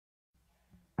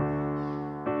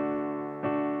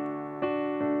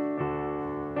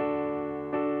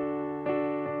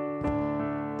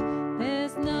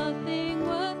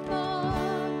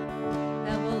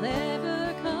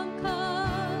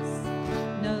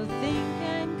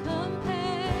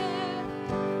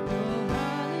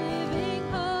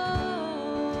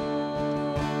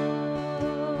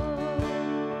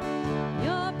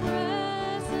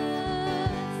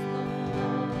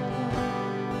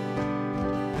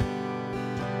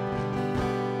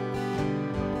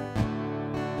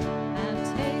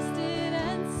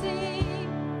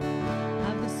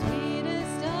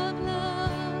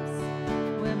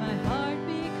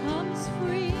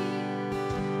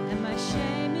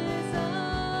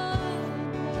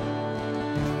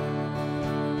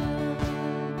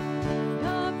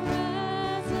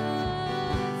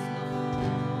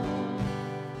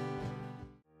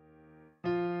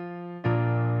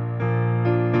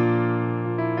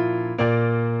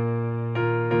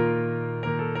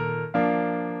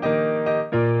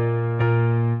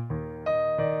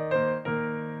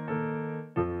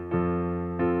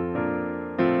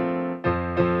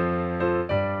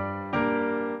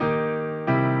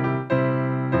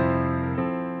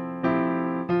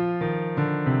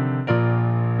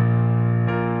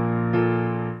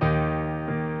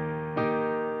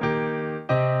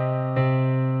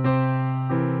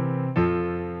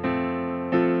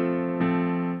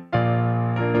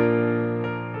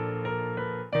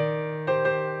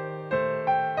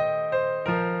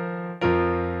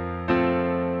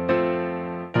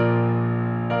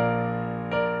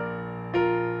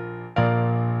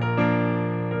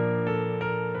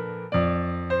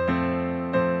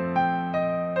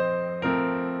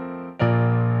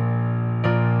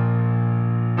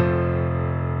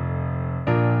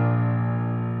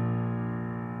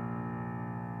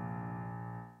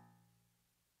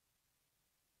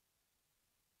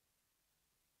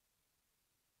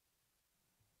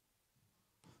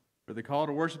For the call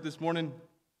to worship this morning,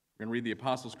 we're going to read the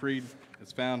Apostles' Creed.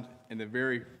 It's found in the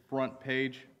very front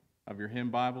page of your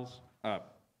hymnals.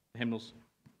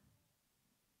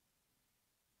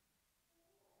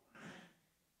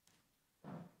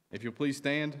 If you'll please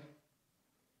stand.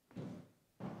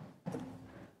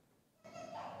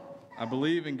 I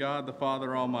believe in God the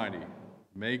Father Almighty,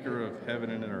 maker of heaven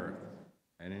and earth,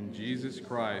 and in Jesus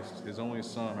Christ, his only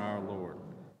Son, our Lord,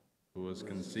 who was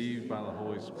conceived by the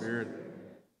Holy Spirit,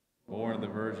 born of the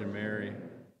Virgin Mary,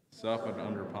 suffered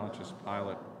under Pontius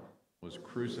Pilate, was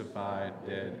crucified,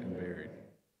 dead, and buried.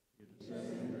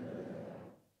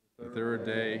 The third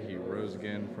day he rose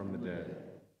again from the dead.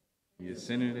 He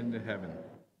ascended into heaven,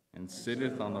 and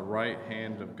sitteth on the right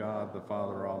hand of God the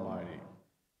Father Almighty.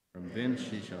 From thence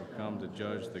he shall come to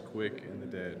judge the quick and the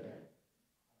dead.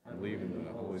 I believe in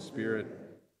the Holy Spirit,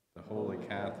 the Holy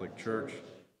Catholic Church,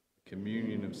 the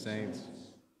communion of saints,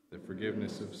 the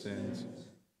forgiveness of sins,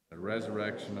 the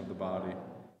resurrection of the body,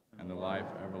 and the life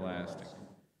everlasting.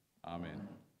 Amen.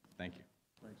 Thank you.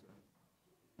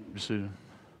 Be seated.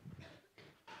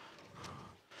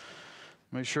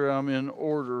 Make sure I'm in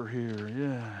order here.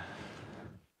 Yeah.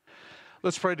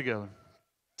 Let's pray together.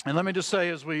 And let me just say,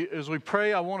 as we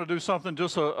pray, I want to do something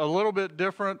just a little bit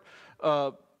different.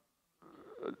 I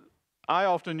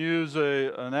often use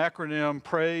an acronym,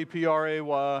 PRAY,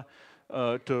 P-R-A-Y,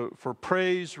 for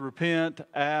praise, repent,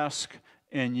 ask,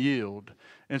 and yield.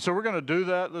 And so we're going to do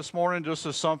that this morning just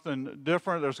as something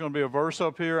different. There's going to be a verse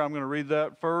up here. I'm going to read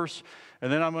that first,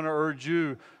 and then I'm going to urge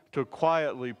you to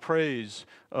quietly praise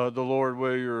the Lord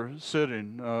where you're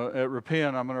sitting. At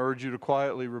repent, I'm going to urge you to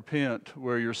quietly repent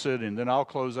where you're sitting. Then I'll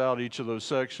close out each of those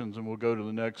sections and we'll go to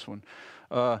the next one.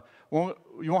 You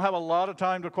won't have a lot of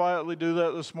time to quietly do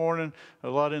that this morning, a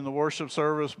lot in the worship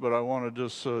service, but I want to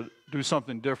just do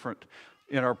something different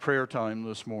in our prayer time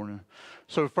this morning.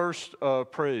 So first,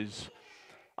 praise.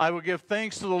 I will give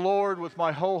thanks to the Lord with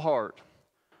my whole heart.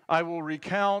 I will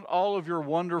recount all of your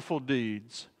wonderful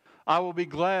deeds. I will be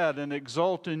glad and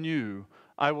exult in you.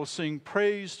 I will sing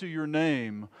praise to your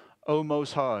name, O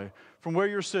Most High. From where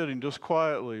you're sitting, just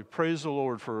quietly, praise the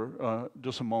Lord for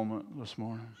just a moment this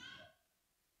morning.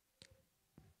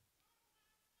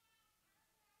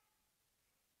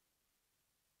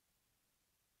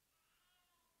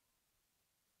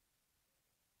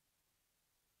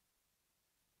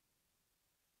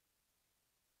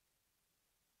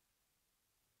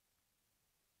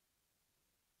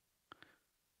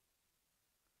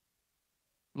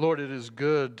 Lord, it is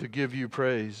good to give you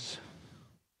praise,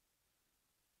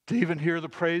 to even hear the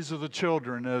praise of the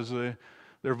children as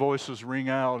their voices ring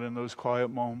out in those quiet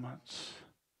moments.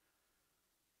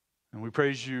 And we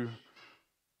praise you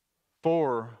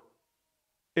for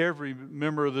every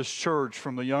member of this church,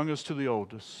 from the youngest to the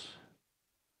oldest,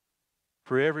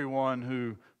 for everyone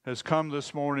who has come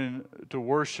this morning to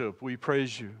worship. We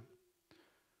praise you.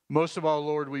 Most of all,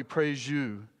 Lord, we praise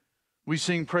you. We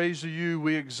sing praise to you.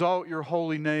 We exalt your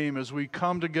holy name as we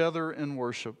come together in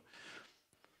worship.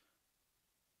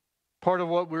 Part of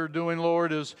what we're doing,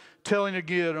 Lord, is telling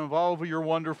again of all of your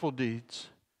wonderful deeds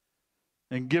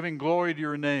and giving glory to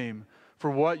your name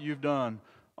for what you've done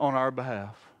on our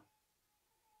behalf.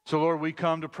 So, Lord, we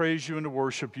come to praise you and to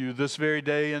worship you this very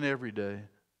day and every day.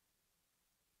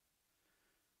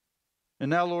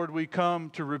 And now, Lord, we come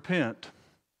to repent.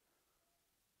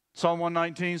 Psalm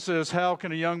 119 says, how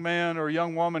can a young man or a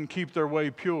young woman keep their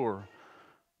way pure?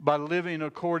 By living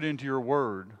according to your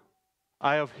word.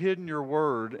 I have hidden your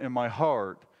word in my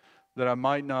heart that I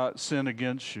might not sin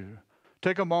against you.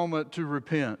 Take a moment to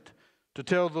repent, to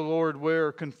tell the Lord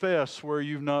confess where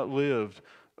you've not lived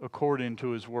according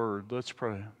to his word. Let's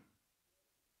pray.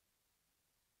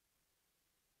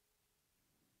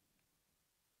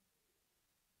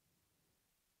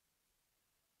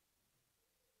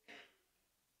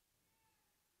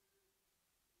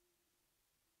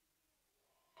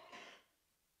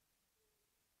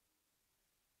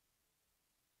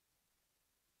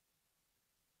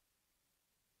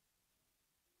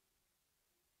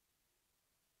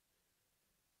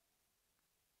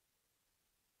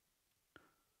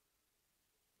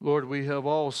 Lord, we have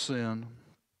all sinned,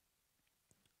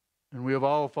 and we have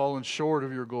all fallen short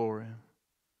of your glory.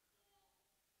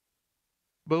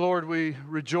 But Lord, we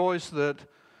rejoice that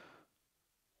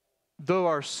though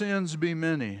our sins be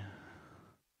many,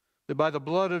 that by the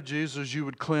blood of Jesus you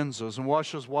would cleanse us and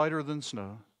wash us whiter than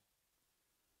snow.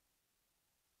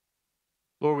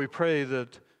 Lord, we pray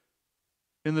that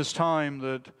in this time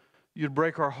that you'd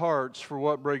break our hearts for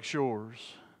what breaks yours,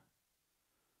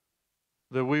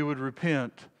 that we would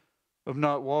repent of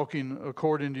not walking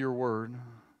according to your word.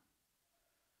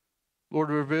 Lord,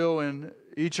 reveal in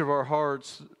each of our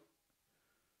hearts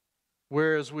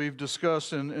Whereas we've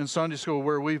discussed in Sunday school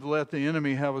where we've let the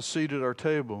enemy have a seat at our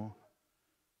table.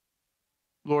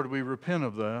 Lord, we repent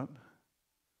of that.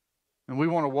 And we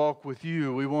want to walk with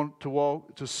you. We want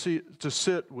to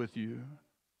sit with you.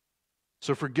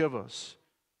 So forgive us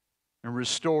and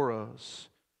restore us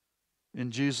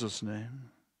in Jesus' name.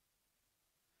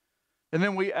 And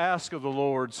then we ask of the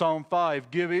Lord, Psalm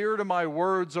 5, give ear to my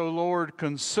words, O Lord,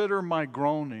 consider my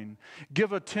groaning.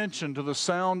 Give attention to the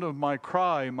sound of my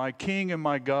cry, my King and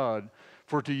my God,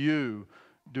 for to you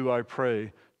do I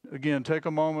pray. Again, take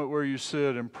a moment where you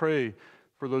sit and pray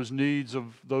for those needs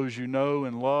of those you know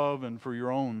and love and for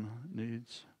your own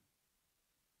needs.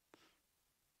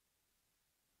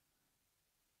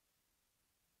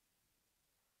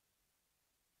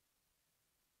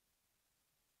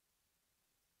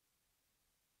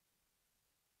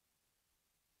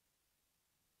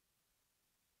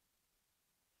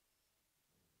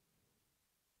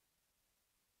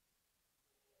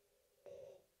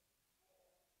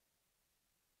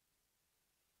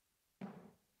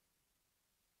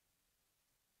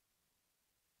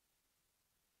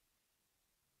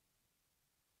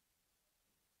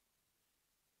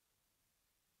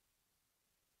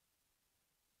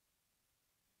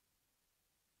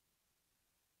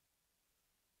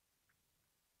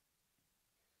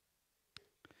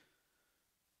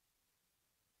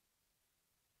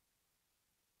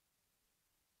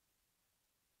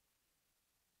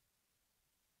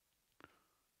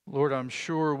 Lord, I'm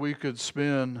sure we could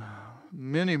spend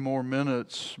many more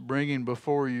minutes bringing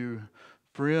before you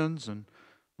friends and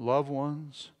loved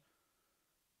ones,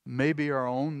 maybe our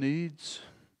own needs.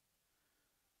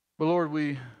 But Lord,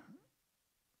 we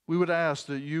would ask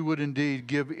that you would indeed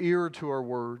give ear to our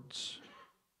words.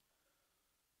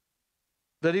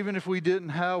 That even if we didn't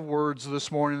have words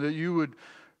this morning, that you would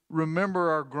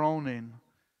remember our groaning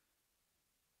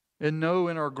and know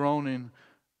in our groaning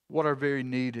what our very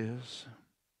need is.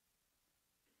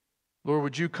 Lord,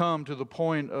 would you come to the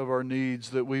point of our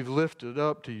needs that we've lifted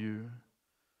up to you?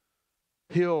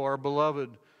 Heal our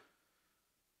beloved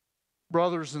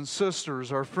brothers and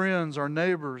sisters, our friends, our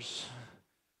neighbors,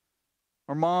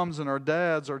 our moms and our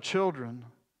dads, our children.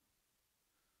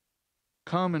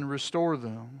 Come and restore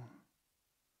them.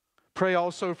 Pray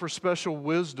also for special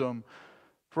wisdom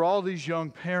for all these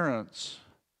young parents.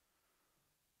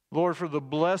 Lord, for the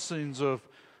blessings of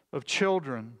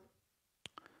children.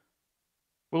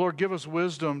 Well, Lord, give us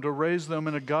wisdom to raise them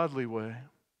in a godly way.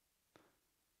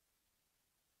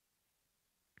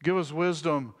 Give us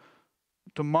wisdom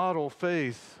to model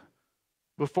faith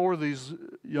before these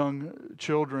young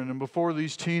children and before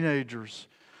these teenagers.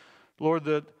 Lord,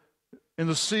 that in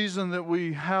the season that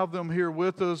we have them here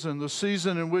with us and the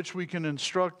season in which we can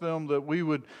instruct them, that we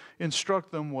would instruct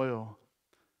them well.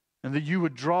 And that you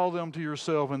would draw them to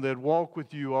yourself and they'd walk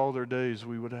with you all their days,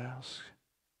 we would ask.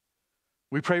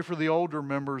 We pray for the older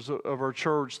members of our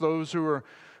church, those who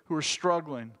are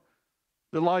struggling.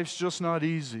 That life's just not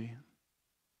easy.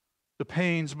 The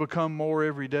pains become more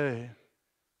every day.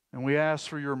 And we ask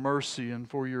for your mercy and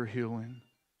for your healing.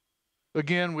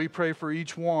 Again, we pray for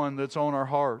each one that's on our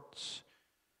hearts.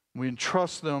 We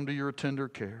entrust them to your tender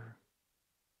care.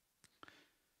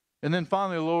 And then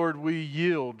finally, Lord, we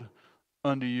yield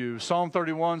unto you. Psalm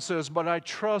 31 says, but I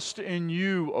trust in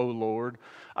you, O Lord.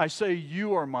 I say,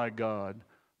 you are my God.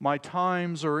 My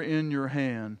times are in your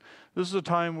hand. This is a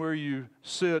time where you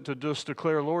sit to just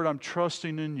declare, Lord, I'm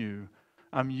trusting in you.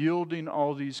 I'm yielding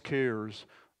all these cares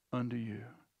unto you.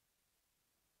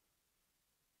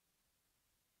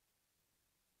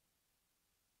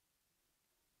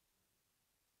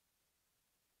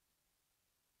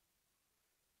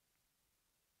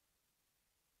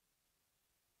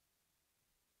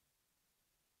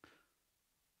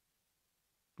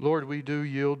 Lord, we do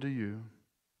yield to you.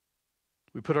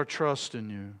 We put our trust in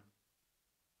you.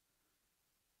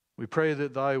 We pray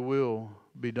that thy will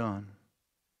be done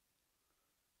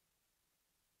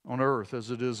on earth as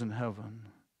it is in heaven.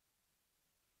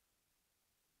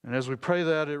 And as we pray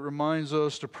that, it reminds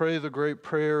us to pray the great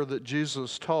prayer that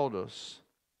Jesus taught us.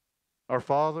 Our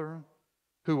Father,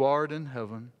 who art in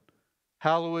heaven,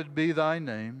 hallowed be thy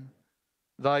name.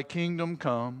 Thy kingdom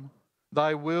come.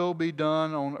 Thy will be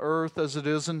done on earth as it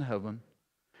is in heaven.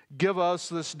 Give us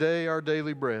this day our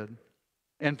daily bread,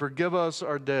 and forgive us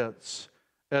our debts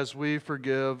as we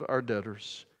forgive our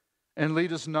debtors. And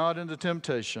lead us not into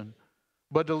temptation,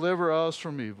 but deliver us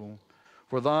from evil.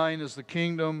 For thine is the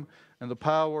kingdom and the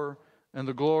power and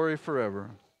the glory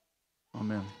forever.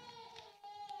 Amen.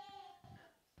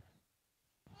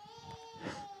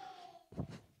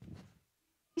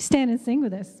 Stand and sing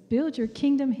with us. Build your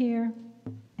kingdom here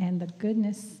and the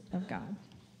goodness of God.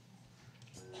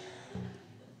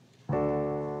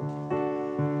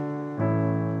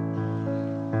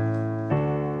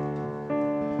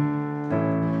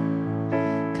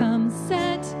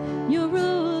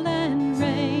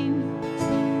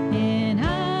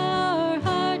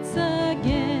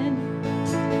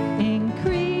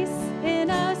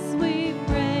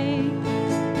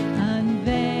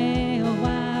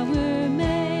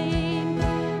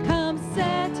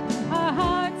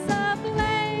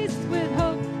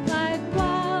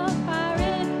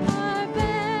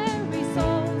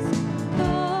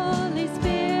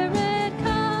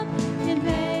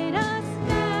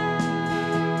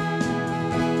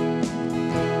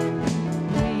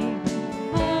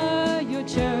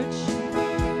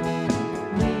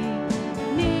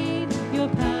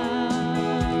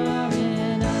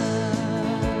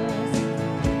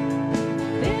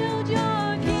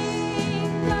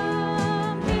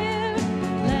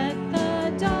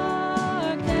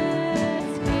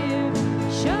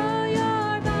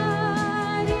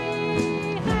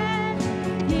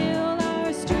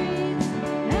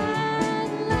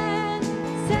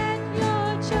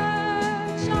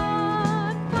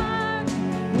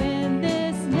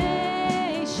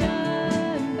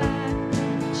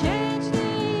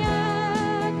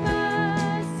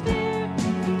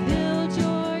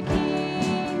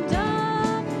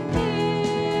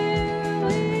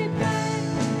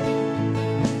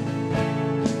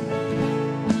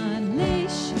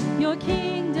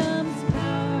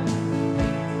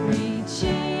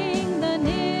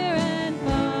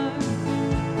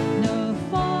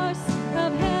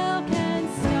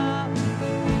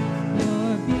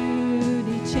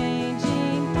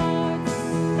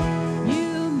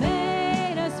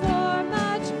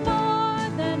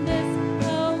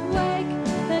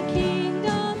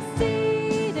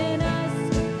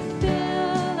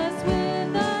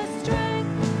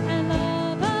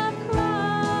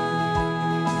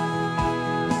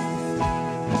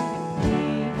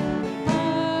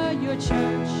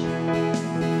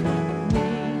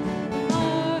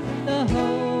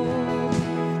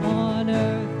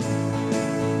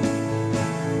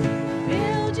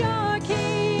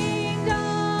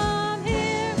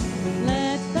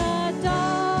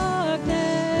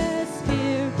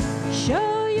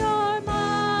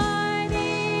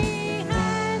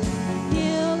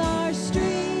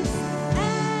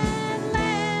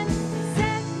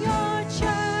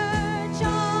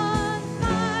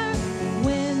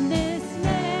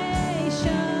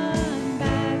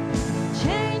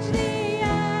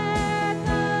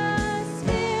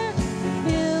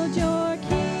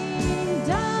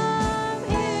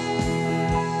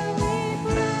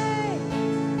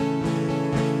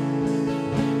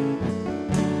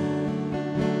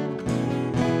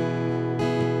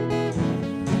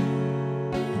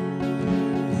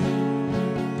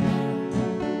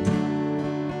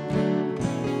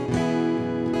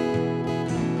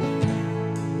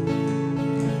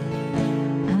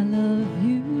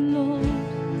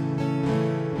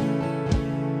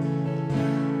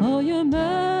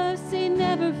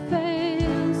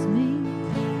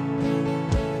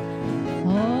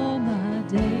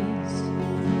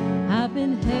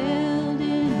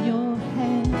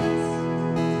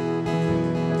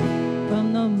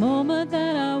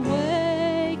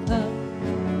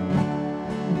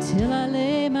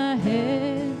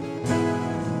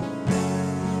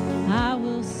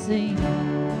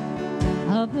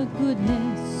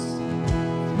 goodness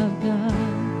of God.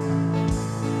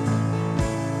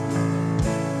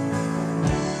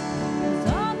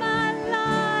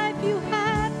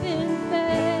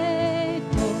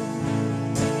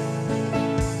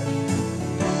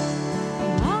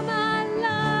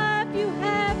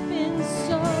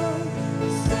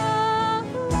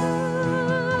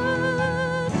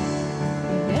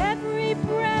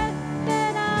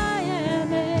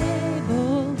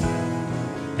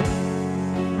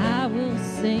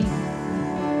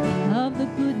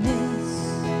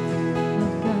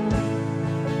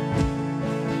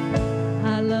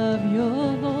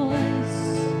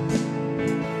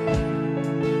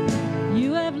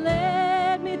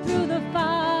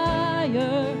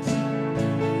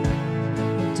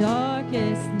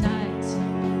 Darkest night,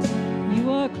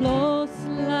 you are close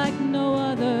like no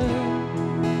other.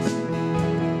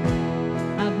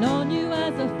 I've known you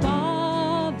as a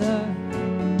father,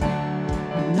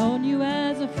 I've known you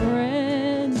as a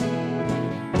friend,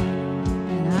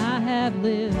 and I have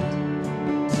lived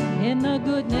in the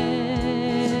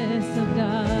goodness of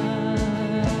God.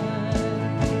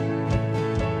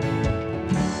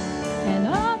 And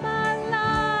all my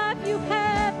life you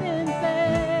have been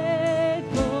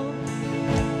faithful.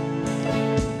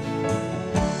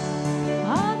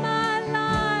 All my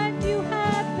life you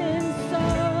have been so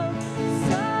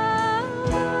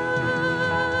good.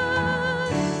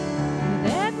 With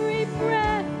every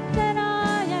breath that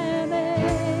I am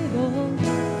able,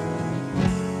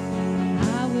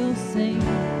 I will sing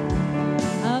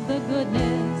of the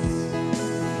goodness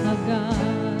of God.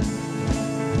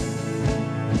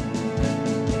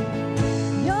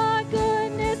 Your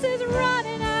goodness is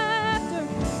running after,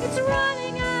 it's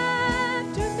running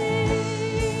after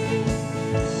me.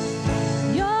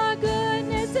 Your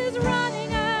goodness is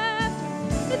running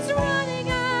after, it's running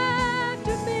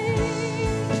after me.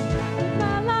 With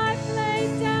my life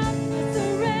laid down, I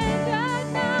surrender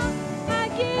now, I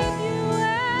give you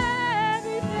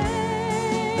everything.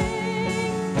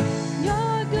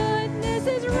 Your goodness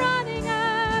is running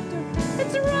after,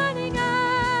 it's running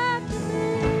after me.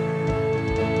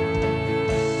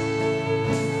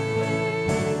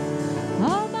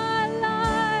 All my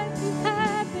life you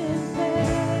have been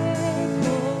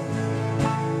faithful.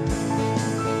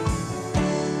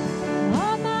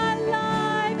 All my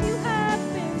life you have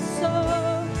been so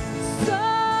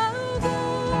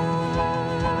good.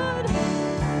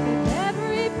 With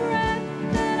every breath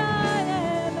that I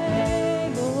am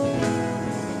able,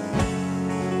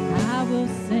 I will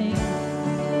sing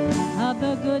of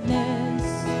the goodness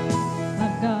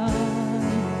of God.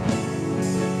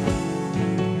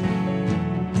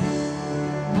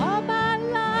 All my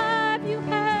life you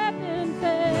have been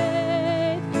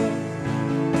faithful.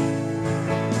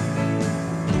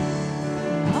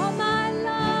 All my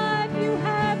life you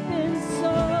have been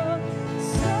so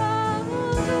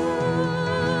good.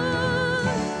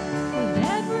 With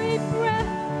every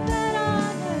breath that I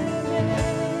am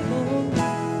able,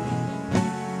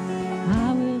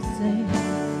 I will sing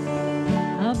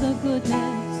of the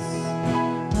goodness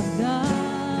of God.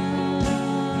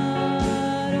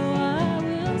 Oh, I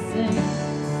will sing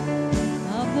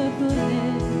of the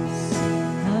goodness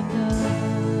of God.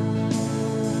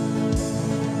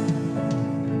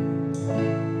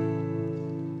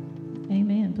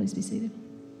 Amen. Please be seated.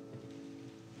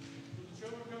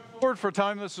 Lord, for a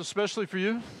time that's especially for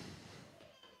you.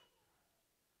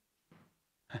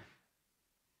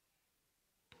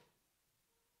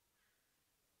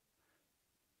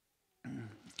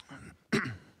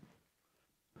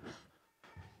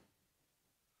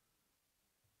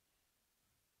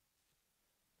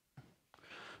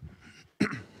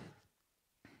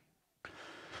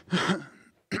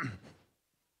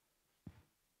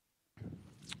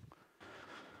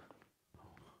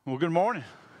 Well, good morning.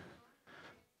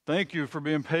 Thank you for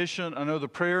being patient. I know the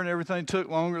prayer and everything took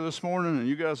longer this morning, and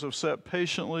you guys have sat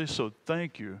patiently, so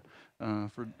thank you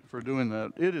for doing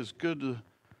that. It is good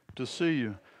to see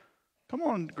you. Come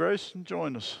on, Grace, and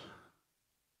join us.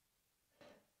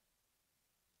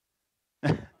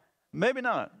 Maybe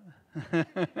not.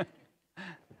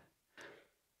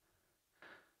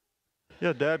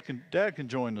 Yeah, Dad can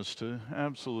join us too.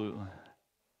 Absolutely.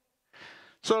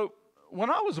 So when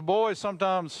I was a boy,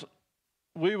 sometimes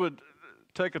we would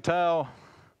take a towel,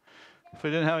 if we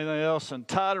didn't have anything else, and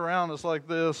tie it around us like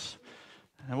this.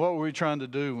 And what were we trying to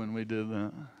do when we did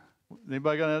that?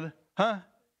 Anybody got anything? Huh?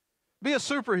 Be a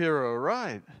superhero,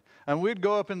 right? And we'd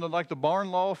go up into like the barn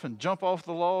loft and jump off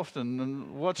the loft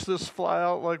and watch this fly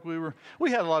out like we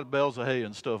had a lot of bales of hay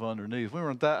and stuff underneath. We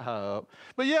weren't that high up.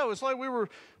 But yeah, it was like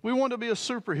we wanted to be a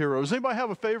superhero. Does anybody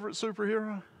have a favorite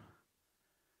superhero?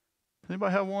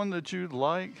 Anybody have one that you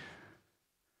like?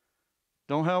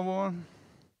 Don't have one?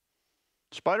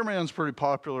 Spider-Man's pretty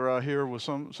popular out here with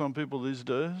some people these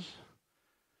days.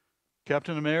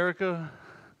 Captain America.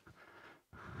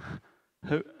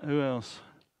 Who else?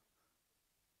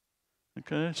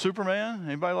 Okay, Superman.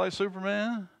 Anybody like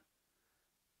Superman?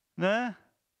 Nah?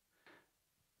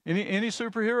 Any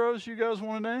superheroes you guys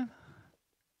want to name?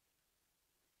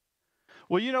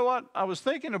 Well, you know what? I was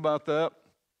thinking about that,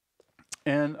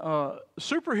 and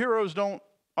superheroes don't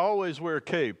always wear a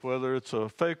cape, whether it's a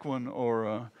fake one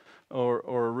or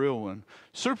a real one.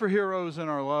 Superheroes in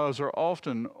our lives are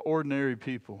often ordinary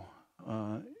people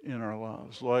in our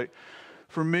lives. Like,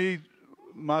 for me,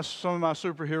 some of my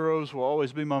superheroes will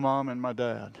always be my mom and my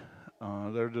dad.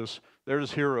 They're just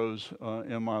heroes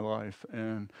in my life,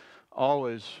 and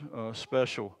always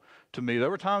special to me. There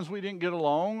were times we didn't get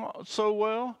along so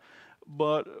well,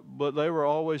 but they were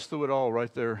always through it all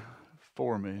right there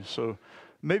for me. So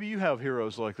maybe you have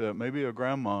heroes like that. Maybe a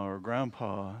grandma or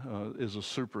grandpa is a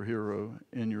superhero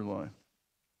in your life.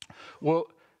 Well,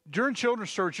 during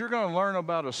Children's Church, you're going to learn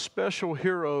about a special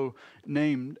hero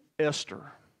named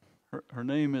Esther. Her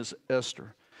name is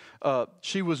Esther.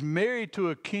 She was married to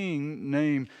a king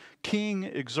named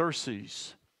King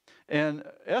Xerxes. And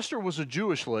Esther was a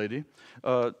Jewish lady.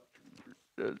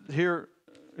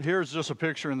 Here's just a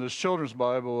picture in this children's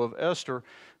Bible of Esther,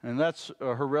 and that's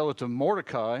her relative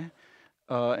Mordecai.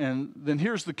 And then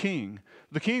here's the king.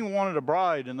 The king wanted a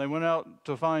bride, and they went out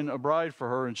to find a bride for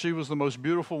her, and she was the most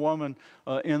beautiful woman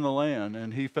in the land,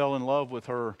 and he fell in love with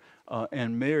her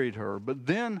and married her. But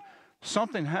then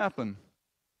something happened.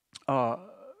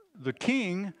 The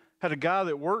king had a guy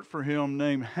that worked for him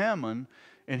named Haman,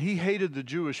 and he hated the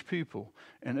Jewish people.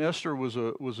 And Esther was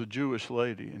a Jewish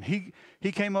lady, and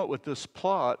he came up with this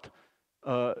plot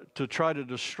to try to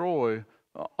destroy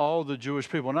all the Jewish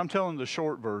people. And I'm telling the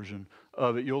short version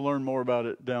of it. You'll learn more about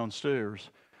it downstairs.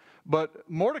 But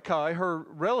Mordecai, her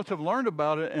relative, learned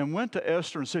about it and went to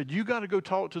Esther and said, "You got to go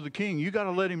talk to the king. You got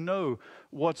to let him know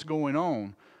what's going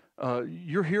on.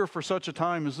 You're here for such a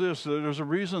time as this. There's a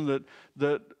reason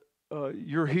that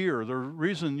you're here. There's a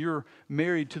reason you're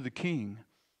married to the king."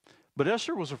 But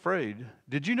Esther was afraid.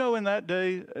 Did you know in that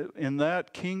day, in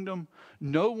that kingdom,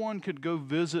 no one could go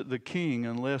visit the king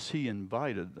unless he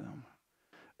invited them?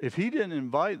 If he didn't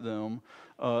invite them,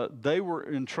 they were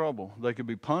in trouble. They could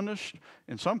be punished.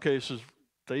 In some cases,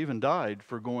 they even died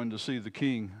for going to see the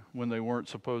king when they weren't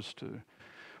supposed to.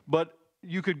 But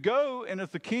you could go, and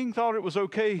if the king thought it was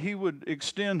okay, he would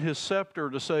extend his scepter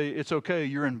to say, "It's okay,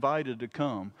 you're invited to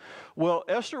come." Well,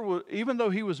 Esther, even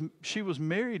though she was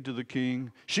married to the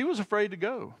king, she was afraid to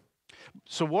go.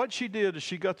 So what she did is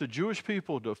she got the Jewish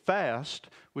people to fast,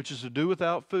 which is to do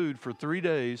without food for 3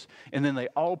 days, and then they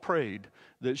all prayed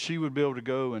that she would be able to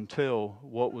go and tell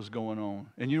what was going on.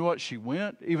 And you know what? She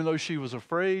went, even though she was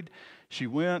afraid, she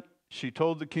went, she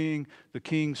told the king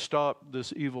stopped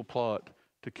this evil plot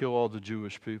to kill all the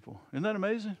Jewish people. Isn't that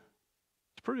amazing?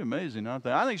 It's pretty amazing, I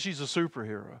think. I think she's a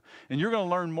superhero. And you're going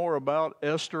to learn more about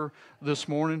Esther this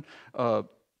morning.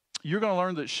 You're going to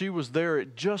learn that she was there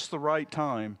at just the right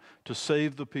time to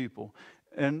save the people.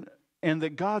 And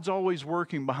that God's always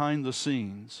working behind the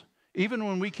scenes. Even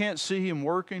when we can't see him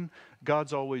working,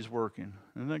 God's always working.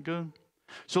 Isn't that good?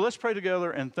 So let's pray together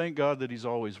and thank God that he's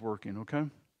always working, okay?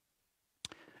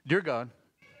 Dear God,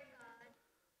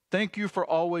 thank you for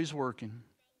always working.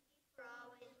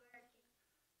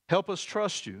 Help us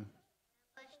trust you,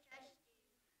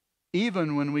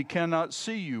 even when we cannot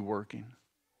see you working.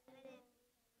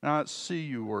 Not see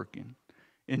you working.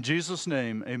 In Jesus'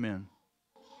 name, amen.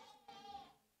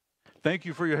 Thank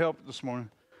you for your help this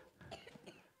morning.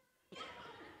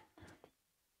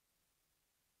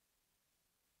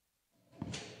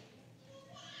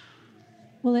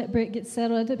 We'll let Britt get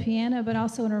settled at the piano, but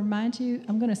also want to remind you,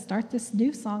 I'm going to start this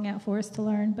new song out for us to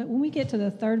learn. But when we get to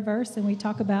the third verse and we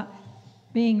talk about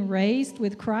being raised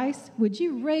with Christ, would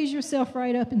you raise yourself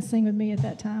right up and sing with me at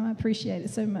that time? I appreciate it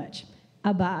so much.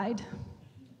 Abide.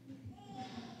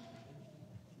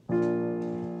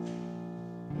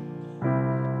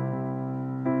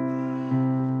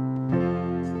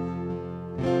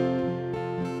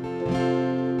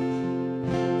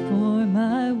 For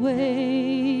my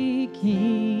waking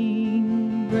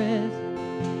breath,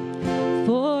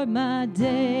 for my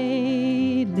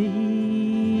daily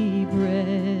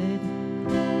bread,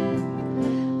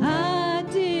 I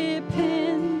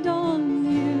depend on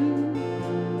you.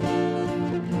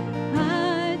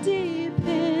 I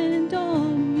depend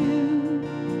on you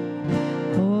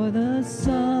for the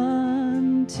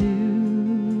sun to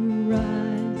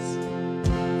rise,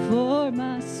 for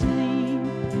my sleep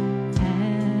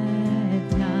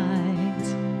at night.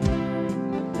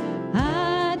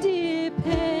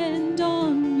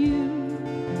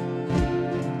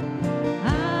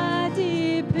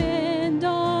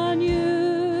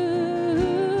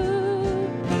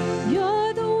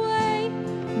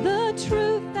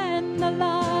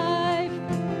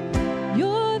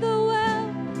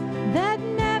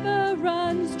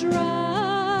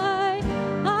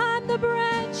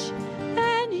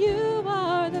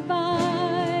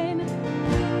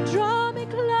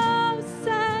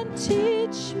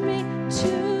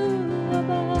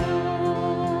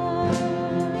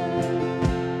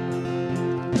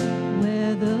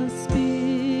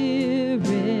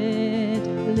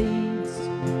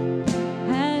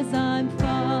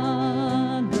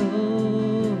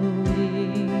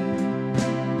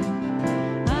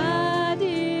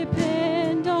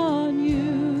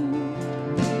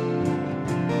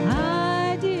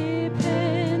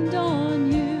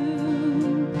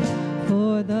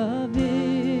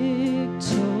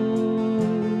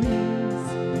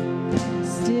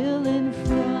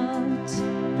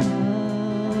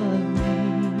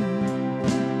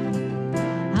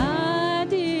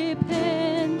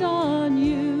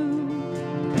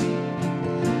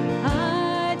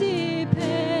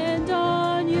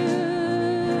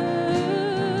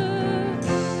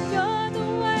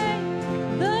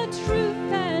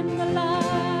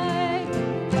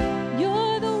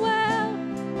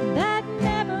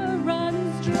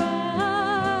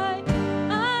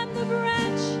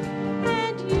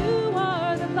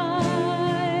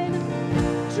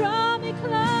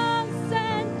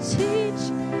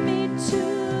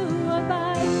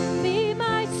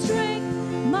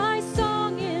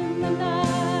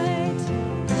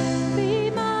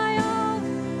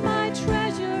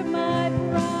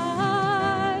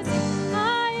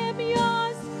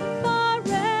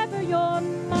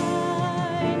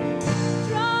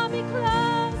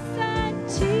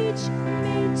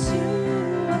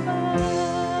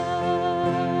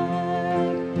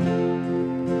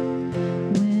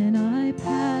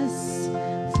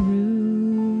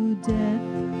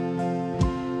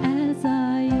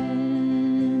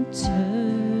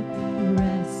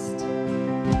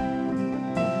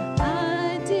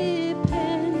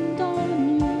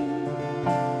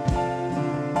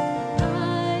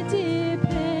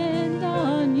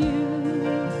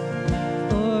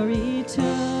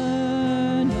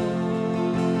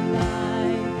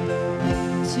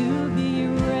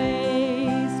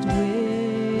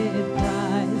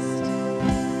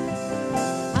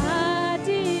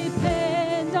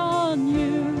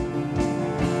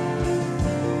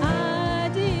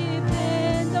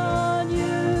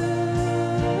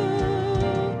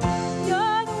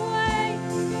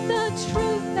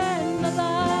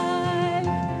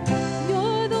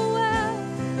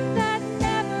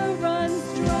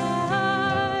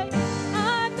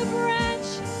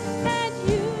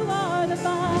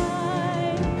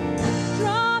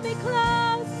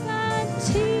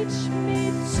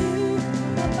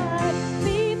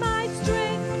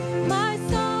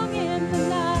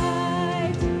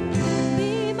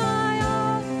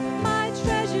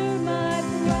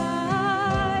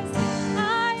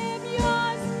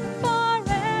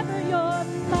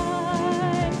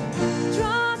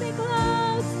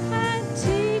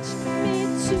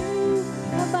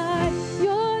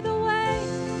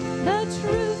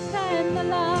 truth and the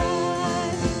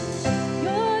life.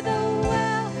 You're the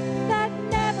well that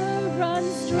never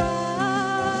runs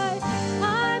dry.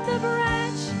 I'm the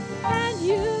branch and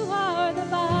you are the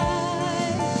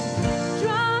vine.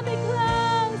 Draw me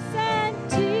close and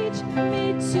teach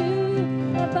me to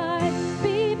abide.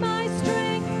 Be my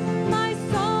strength, my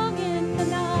song in the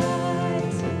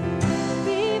night.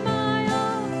 Be my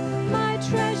all, my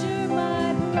treasure,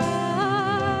 my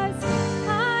prize.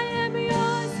 I am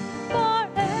yours,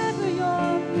 forever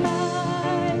you're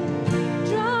mine.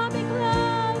 Draw me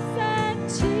close and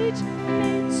teach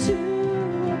me to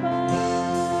abide.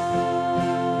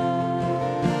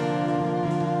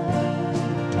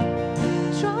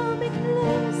 Draw me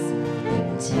close and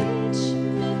teach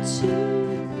me to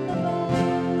abide.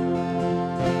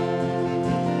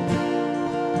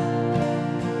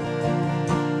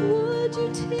 Would you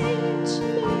teach me to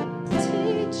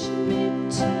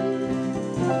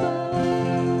abide?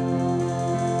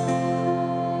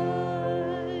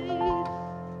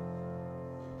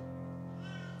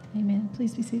 Amen.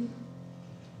 Please be seated.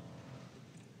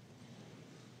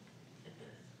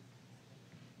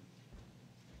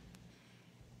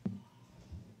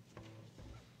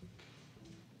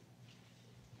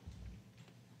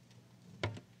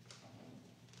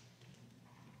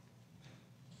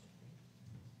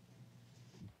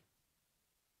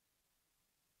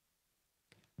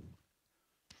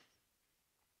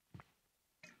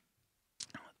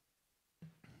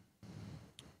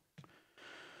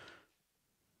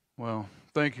 Well,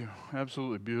 thank you.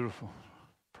 Absolutely beautiful.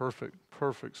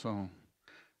 Perfect song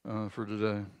for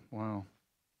today. Wow.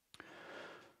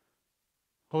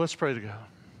 Well, let's pray together.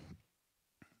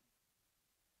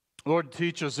 Lord,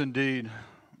 teach us indeed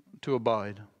to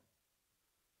abide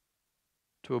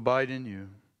in you,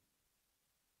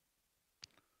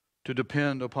 to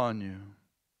depend upon you,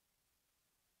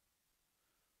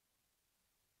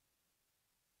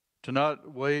 to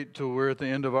not wait till we're at the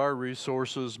end of our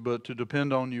resources, but to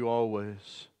depend on you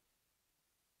always.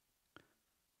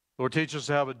 Lord, teach us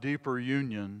to have a deeper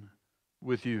union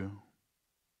with you.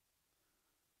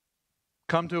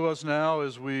 Come to us now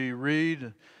as we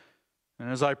read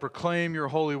and as I proclaim your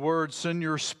holy word. Send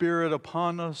your Spirit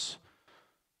upon us,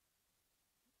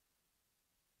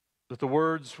 that the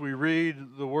words we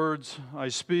read, the words I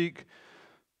speak,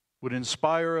 would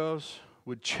inspire us,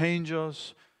 would change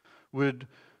us, would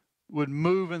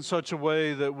move in such a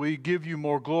way that we give you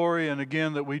more glory, and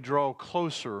again, that we draw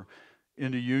closer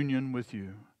into union with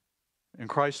you. In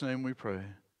Christ's name we pray.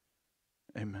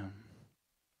 Amen.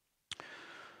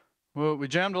 Well, we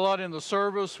jammed a lot in the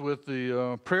service with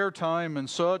the prayer time and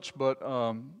such, but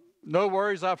no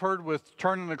worries. I've heard with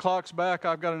turning the clocks back,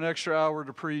 I've got an extra hour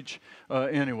to preach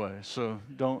anyway, so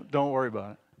don't worry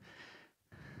about it.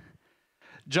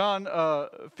 John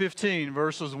 15,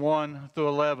 verses 1 through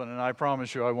 11, and I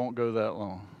promise you I won't go that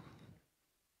long.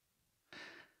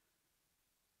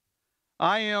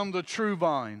 I am the true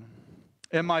vine,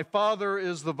 and my Father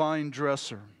is the vine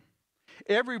dresser.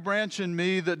 Every branch in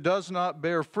me that does not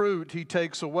bear fruit, he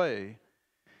takes away.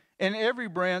 And every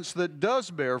branch that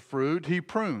does bear fruit, he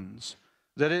prunes,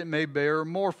 that it may bear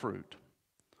more fruit.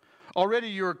 Already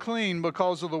you are clean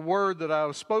because of the word that I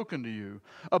have spoken to you.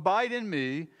 Abide in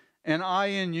me, and I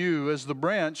in you, as the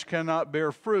branch cannot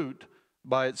bear fruit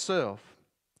by itself.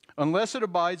 Unless it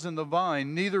abides in the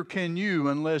vine, neither can you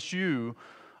unless you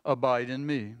abide in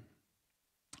me.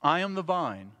 I am the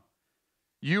vine.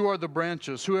 You are the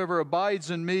branches. Whoever abides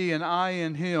in me and I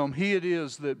in him, he it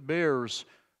is that bears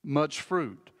much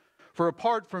fruit. For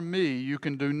apart from me, you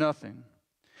can do nothing.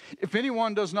 If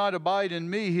anyone does not abide in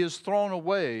me, he is thrown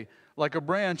away like a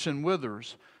branch and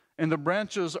withers, and the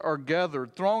branches are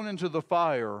gathered, thrown into the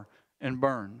fire, and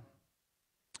burned.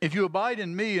 If you abide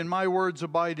in me and my words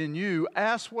abide in you,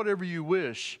 ask whatever you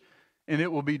wish, and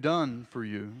it will be done for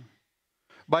you.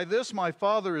 By this my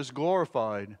Father is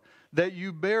glorified, that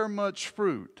you bear much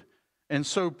fruit, and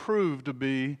so prove to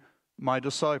be my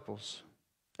disciples.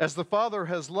 As the Father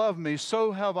has loved me,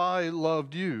 so have I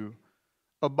loved you.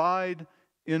 Abide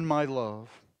in my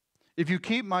love. If you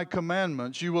keep my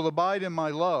commandments, you will abide in my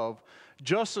love,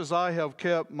 just as I have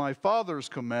kept my Father's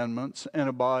commandments and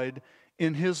abide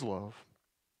in his love.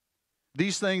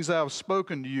 These things I have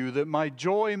spoken to you, that my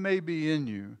joy may be in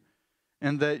you,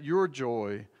 and that your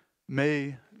joy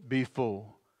may be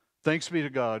full. Thanks be to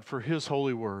God for his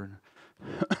holy word.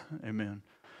 Amen.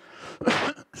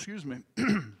 Excuse me.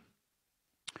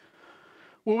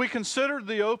 Well, we considered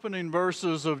the opening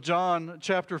verses of John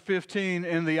chapter 15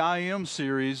 in the I Am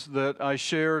series that I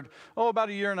shared, about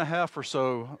a year and a half or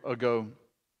so ago.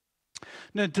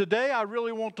 Now, today I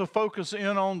really want to focus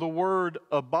in on the word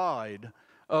abide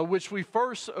which we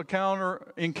first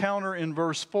encounter in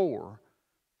verse 4.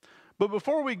 But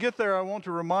before we get there, I want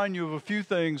to remind you of a few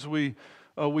things we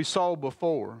saw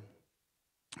before.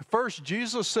 First,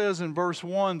 Jesus says in verse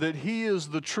 1 that He is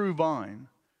the true vine.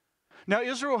 Now,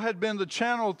 Israel had been the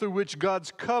channel through which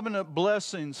God's covenant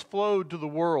blessings flowed to the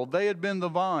world. They had been the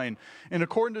vine. And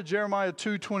according to Jeremiah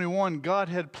 2:21, God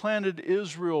had planted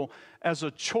Israel as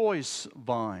a choice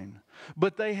vine.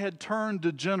 But they had turned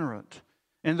degenerate,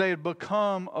 and they had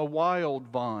become a wild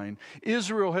vine.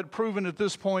 Israel had proven at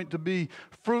this point to be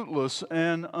fruitless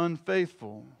and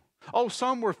unfaithful. Oh,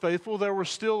 some were faithful. There was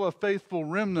still a faithful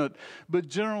remnant, but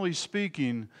generally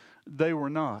speaking, they were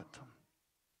not.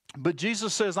 But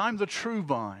Jesus says, I'm the true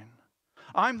vine.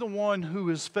 I'm the one who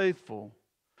is faithful.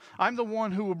 I'm the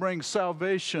one who will bring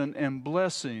salvation and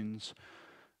blessings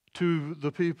to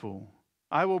the people.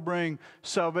 I will bring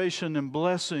salvation and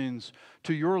blessings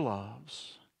to your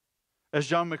lives. As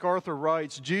John MacArthur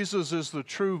writes, Jesus is the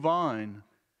true vine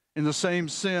in the same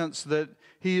sense that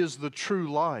He is the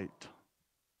true light.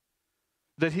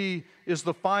 That He is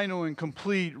the final and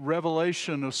complete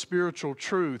revelation of spiritual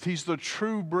truth. He's the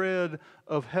true bread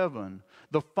of heaven,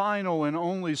 the final and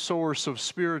only source of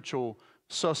spiritual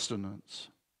sustenance.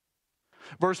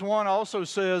 Verse 1 also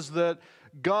says that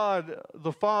God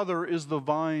the Father is the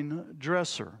vine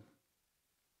dresser.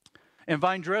 And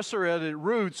vine dresser at its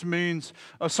roots means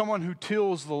someone who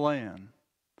tills the land.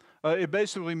 It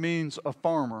basically means a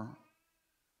farmer.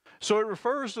 So it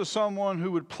refers to someone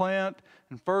who would plant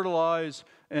and fertilize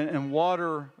and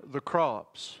water the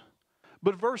crops.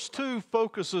 But verse 2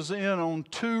 focuses in on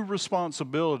two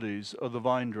responsibilities of the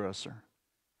vine dresser.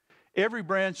 Every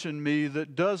branch in me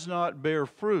that does not bear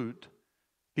fruit,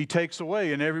 He takes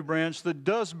away, and every branch that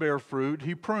does bear fruit,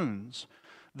 He prunes,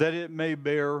 that it may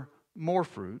bear more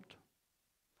fruit.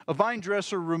 A vine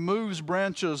dresser removes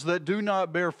branches that do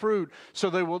not bear fruit, so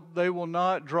they will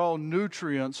not draw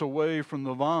nutrients away from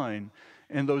the vine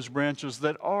and those branches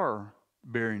that are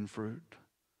bearing fruit.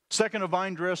 Second, a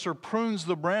vine dresser prunes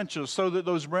the branches so that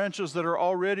those branches that are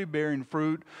already bearing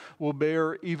fruit will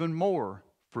bear even more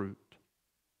fruit.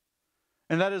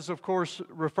 And that is, of course,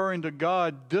 referring to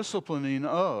God disciplining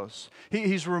us.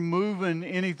 He's removing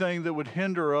anything that would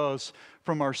hinder us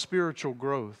from our spiritual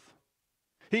growth.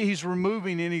 He's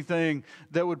removing anything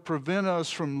that would prevent us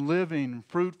from living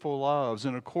fruitful lives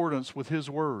in accordance with His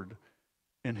word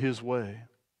and His way.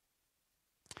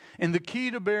 And the key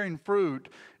to bearing fruit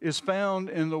is found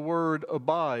in the word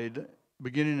abide,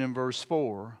 beginning in verse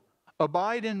 4.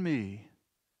 Abide in me,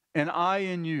 and I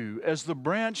in you. As the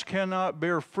branch cannot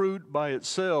bear fruit by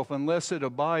itself unless it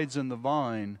abides in the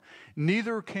vine,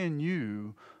 neither can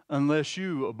you unless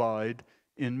you abide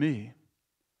in me.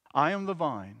 I am the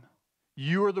vine.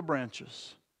 You are the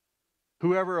branches.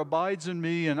 Whoever abides in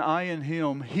me and I in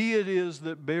him, he it is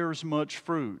that bears much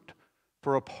fruit.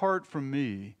 For apart from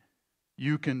me,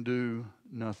 you can do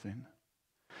nothing.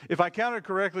 If I counted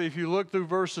correctly, if you look through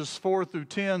verses 4 through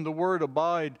 10, the word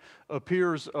abide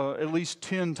appears at least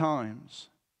 10 times.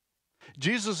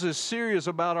 Jesus is serious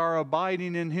about our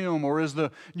abiding in Him, or as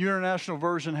the New International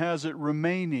Version has it,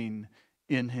 remaining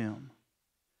in Him.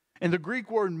 And the Greek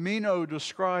word meno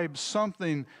describes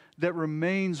something that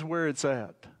remains where it's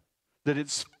at, that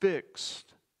it's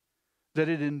fixed, that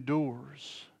it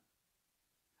endures.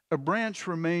 A branch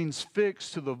remains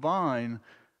fixed to the vine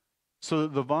so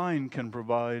that the vine can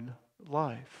provide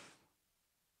life.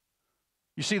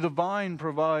 You see, the vine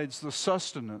provides the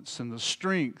sustenance and the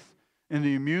strength and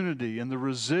the immunity and the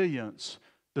resilience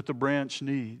that the branch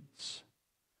needs.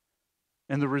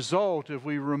 And the result, if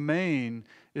we remain,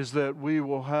 is that we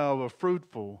will have a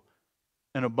fruitful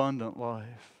and abundant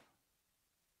life.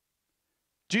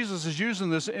 Jesus is using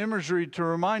this imagery to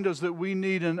remind us that we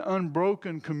need an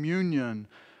unbroken communion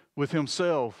with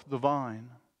Himself, the vine.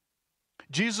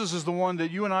 Jesus is the one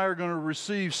that you and I are going to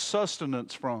receive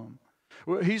sustenance from.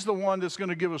 He's the one that's going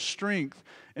to give us strength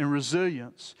and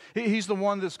resilience. He's the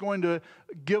one that's going to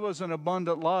give us an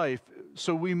abundant life,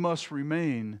 so we must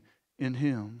remain in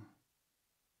Him.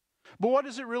 But what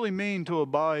does it really mean to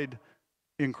abide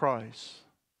in Christ?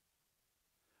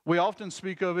 We often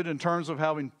speak of it in terms of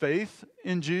having faith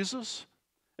in Jesus,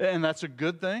 and that's a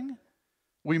good thing.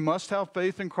 We must have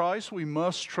faith in Christ. We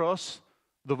must trust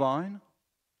the vine.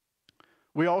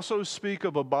 We also speak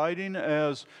of abiding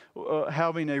as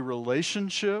having a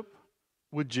relationship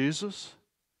with Jesus.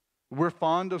 We're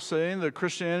fond of saying that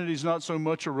Christianity is not so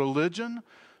much a religion,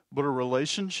 but a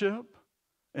relationship,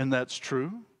 and that's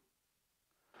true.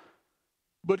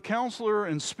 But counselor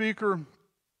and speaker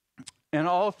and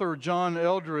author John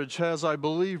Eldredge has, I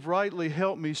believe, rightly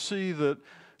helped me see that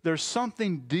there's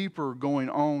something deeper going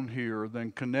on here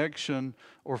than connection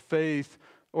or faith,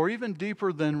 or even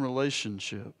deeper than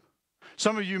relationship.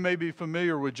 Some of you may be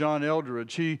familiar with John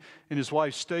Eldredge. He and his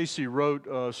wife Stacy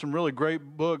wrote some really great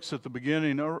books at the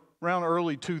beginning, around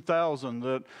early 2000,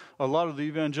 that a lot of the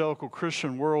evangelical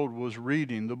Christian world was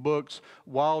reading. The books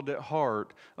Wild at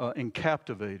Heart and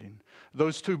Captivating.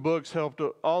 Those two books helped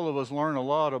all of us learn a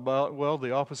lot about, well,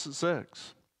 the opposite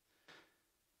sex.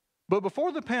 But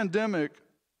before the pandemic,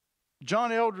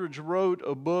 John Eldredge wrote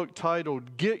a book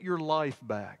titled Get Your Life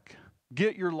Back.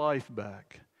 Get Your Life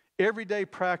Back. Everyday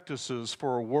Practices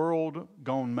for a World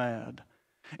Gone Mad.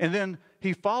 And then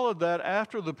he followed that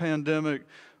after the pandemic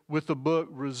with the book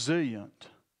Resilient,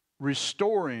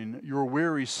 Restoring Your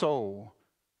Weary Soul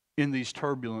in These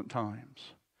Turbulent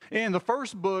Times. In the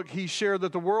first book, he shared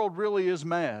that the world really is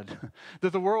mad,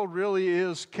 that the world really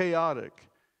is chaotic,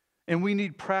 and we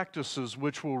need practices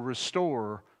which will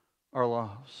restore our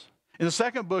lives. In the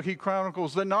second book, he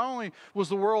chronicles that not only was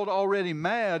the world already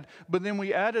mad, but then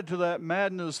we added to that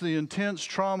madness the intense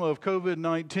trauma of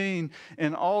COVID-19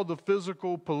 and all the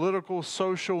physical, political,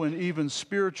 social, and even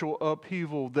spiritual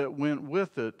upheaval that went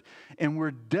with it. And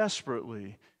we're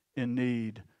desperately in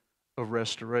need of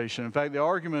restoration. In fact, the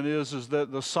argument is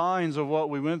that the signs of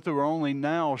what we went through are only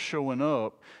now showing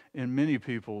up in many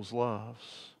people's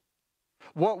lives.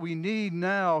 What we need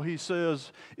now, he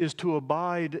says, is to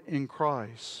abide in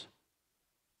Christ.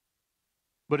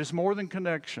 But it's more than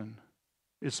connection.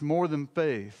 It's more than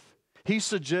faith. He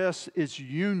suggests it's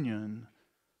union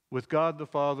with God the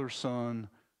Father, Son,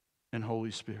 and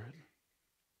Holy Spirit.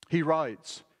 He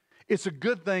writes, it's a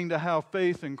good thing to have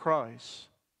faith in Christ.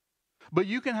 But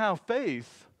you can have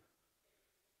faith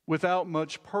without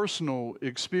much personal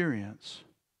experience.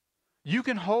 You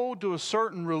can hold to a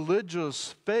certain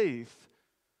religious faith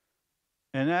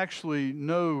and actually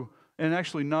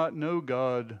not know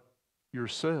God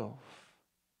yourself.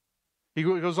 He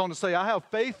goes on to say, I have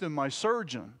faith in my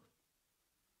surgeon,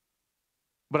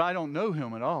 but I don't know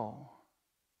him at all.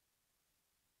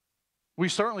 We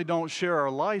certainly don't share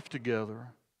our life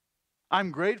together.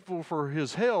 I'm grateful for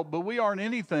his help, but we aren't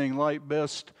anything like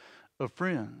best of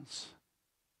friends.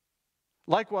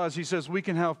 Likewise, he says, we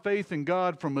can have faith in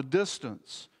God from a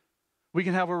distance. We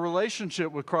can have a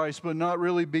relationship with Christ, but not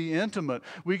really be intimate.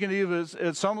 We can even,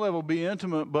 at some level, be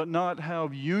intimate, but not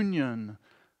have union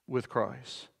with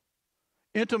Christ.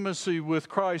 Intimacy with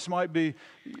Christ might be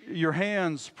your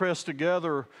hands pressed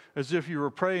together as if you were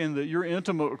praying that you're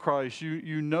intimate with Christ,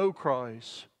 you know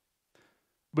Christ.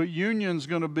 But union's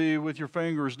going to be with your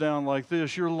fingers down like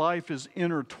this. Your life is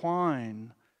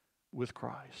intertwined with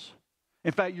Christ.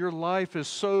 In fact, your life is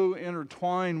so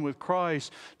intertwined with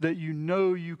Christ that you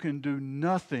know you can do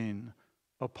nothing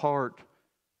apart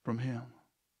from Him.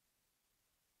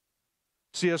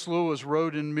 C.S. Lewis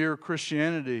wrote in Mere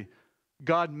Christianity,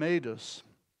 God made us,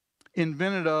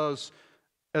 invented us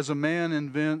as a man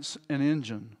invents an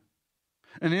engine.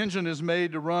 An engine is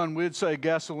made to run, we'd say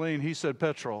gasoline, he said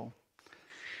petrol.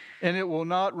 And it will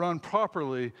not run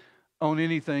properly on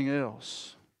anything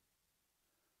else.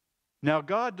 Now,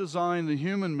 God designed the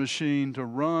human machine to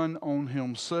run on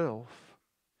Himself.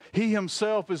 He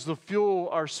Himself is the fuel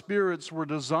our spirits were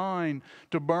designed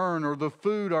to burn, or the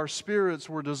food our spirits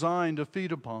were designed to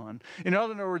feed upon. In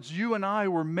other words, you and I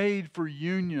were made for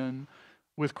union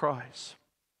with Christ.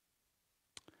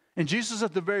 And Jesus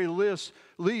at the very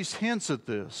least hints at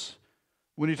this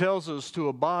when He tells us to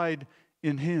abide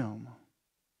in Him.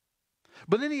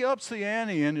 But then He ups the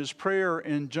ante in His prayer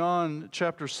in John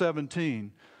chapter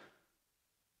 17.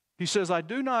 He says, I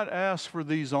do not ask for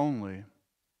these only,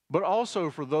 but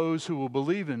also for those who will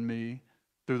believe in me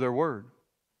through their word,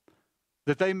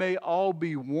 that they may all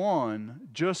be one,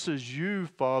 just as you,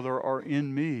 Father, are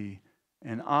in me,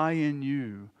 and I in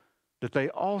you, that they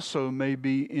also may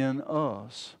be in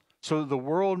us, so that the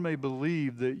world may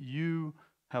believe that you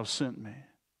have sent me.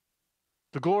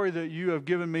 The glory that you have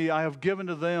given me, I have given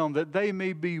to them, that they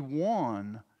may be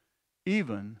one,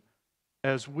 even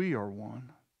as we are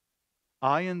one.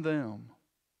 I in them,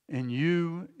 and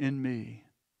you in me,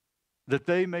 that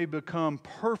they may become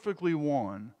perfectly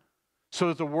one, so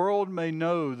that the world may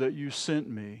know that you sent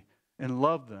me and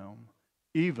loved them,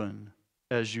 even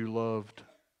as you loved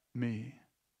me.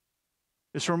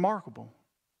 It's remarkable.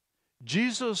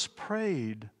 Jesus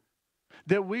prayed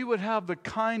that we would have the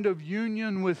kind of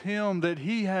union with Him that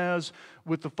He has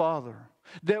with the Father,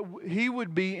 that He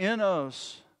would be in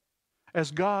us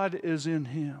as God is in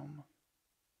Him.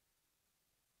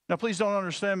 Now, please don't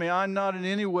understand me. I'm not in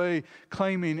any way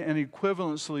claiming an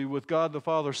equivalency with God the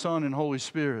Father, Son, and Holy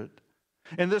Spirit.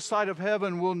 And this side of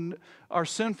heaven, our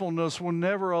sinfulness will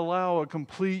never allow a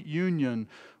complete union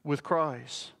with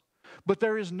Christ. But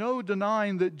there is no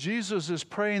denying that Jesus is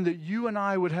praying that you and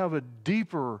I would have a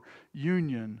deeper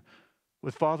union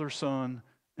with Father, Son,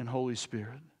 and Holy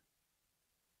Spirit.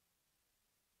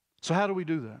 So how do we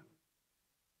do that?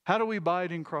 How do we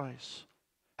abide in Christ?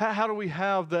 How do we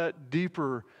have that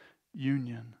deeper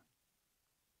union?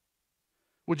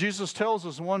 Well, Jesus tells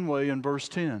us one way in verse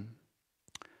 10.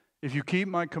 If you keep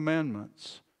my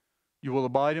commandments, you will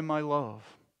abide in my love,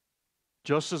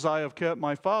 just as I have kept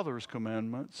my Father's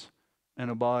commandments and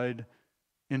abide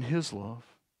in his love.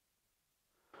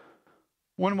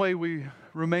 One way we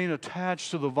remain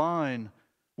attached to the vine,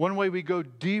 one way we go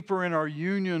deeper in our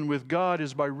union with God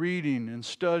is by reading and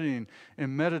studying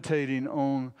and meditating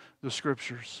on the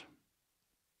Scriptures.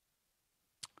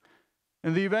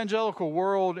 And the evangelical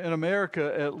world, in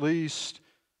America at least,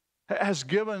 has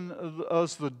given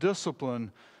us the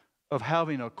discipline of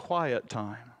having a quiet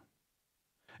time.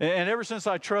 And ever since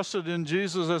I trusted in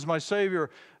Jesus as my Savior,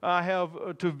 I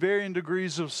have, to varying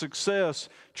degrees of success,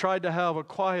 tried to have a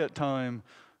quiet time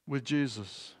with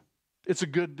Jesus. It's a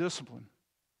good discipline.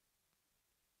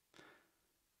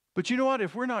 But you know what?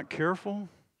 If we're not careful,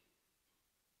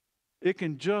 it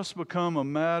can just become a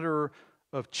matter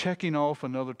of checking off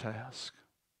another task.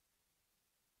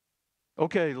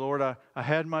 Okay, Lord, I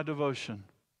had my devotion.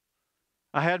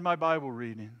 I had my Bible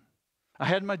reading. I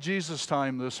had my Jesus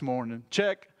time this morning.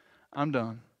 Check, I'm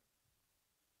done.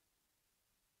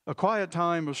 A quiet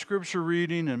time of Scripture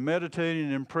reading and meditating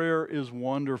in prayer is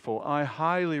wonderful. I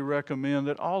highly recommend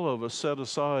that all of us set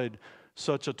aside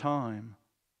such a time.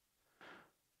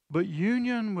 But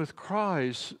union with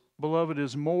Christ, beloved,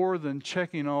 is more than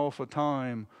checking off a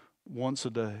time once a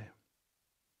day.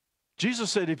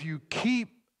 Jesus said, if you keep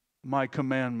my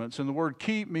commandments, and the word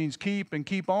keep means keep and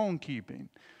keep on keeping,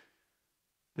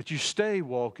 that you stay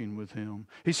walking with him.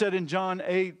 He said in John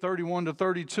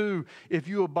 8:31-32, if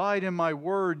you abide in my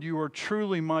word, you are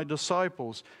truly my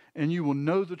disciples, and you will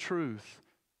know the truth,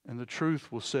 and the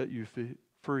truth will set you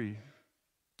free.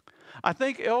 I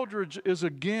think Eldridge is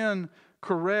again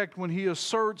correct when he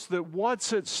asserts that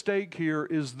what's at stake here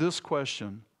is this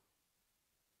question: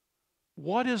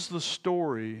 what is the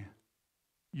story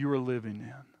you are living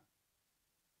in?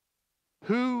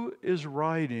 Who is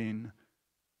writing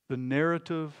the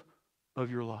narrative of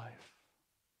your life?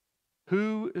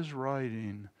 Who is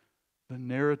writing the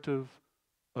narrative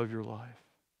of your life?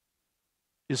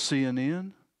 Is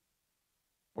CNN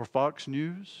or Fox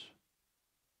News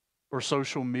or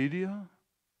social media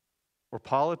or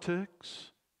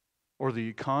politics or the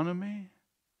economy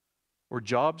or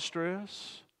job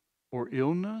stress or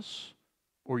illness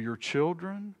or your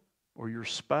children or your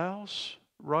spouse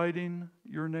writing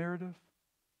your narrative?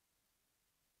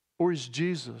 Or is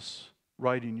Jesus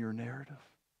writing your narrative?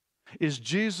 Is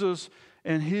Jesus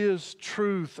and his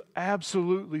truth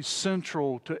absolutely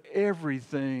central to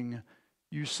everything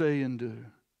you say and do?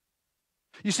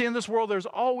 You see, in this world, there's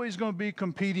always going to be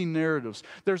competing narratives.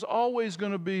 There's always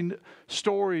going to be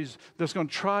stories that's going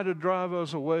to try to drive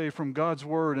us away from God's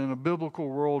word and a biblical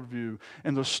worldview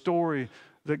and the story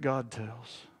that God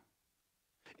tells.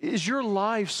 Is your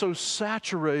life so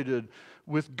saturated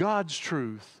with God's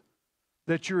truth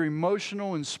that your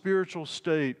emotional and spiritual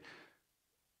state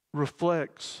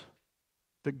reflects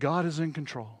that God is in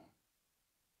control?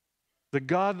 That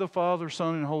God the Father,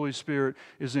 Son, and Holy Spirit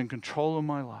is in control of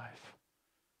my life.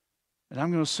 And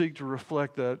I'm going to seek to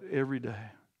reflect that every day.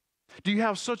 Do you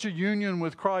have such a union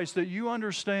with Christ that you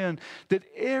understand that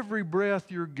every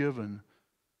breath you're given,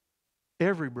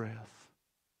 every breath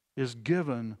is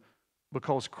given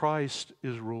because Christ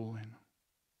is ruling?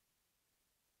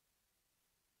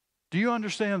 Do you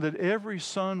understand that every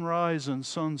sunrise and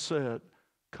sunset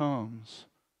comes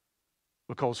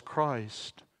because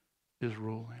Christ is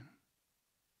ruling?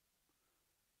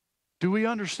 Do we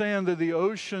understand that the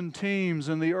ocean teems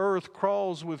and the earth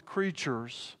crawls with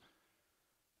creatures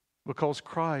because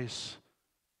Christ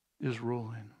is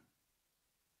ruling?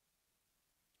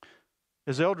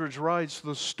 As Eldridge writes,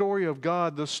 the story of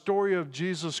God, the story of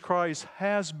Jesus Christ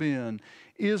has been,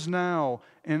 is now,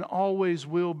 and always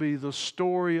will be the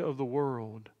story of the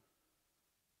world.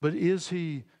 But is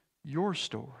he your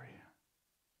story?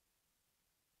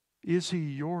 Is he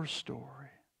your story?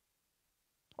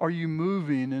 Are you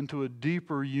moving into a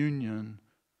deeper union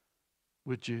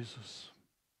with Jesus?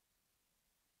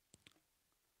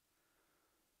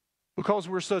 Because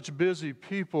we're such busy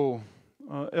people,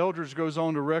 Eldridge goes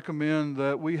on to recommend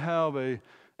that we have a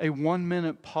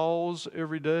 1-minute pause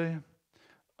every day,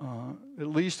 at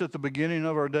least at the beginning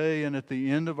of our day and at the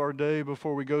end of our day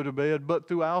before we go to bed, but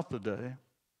throughout the day.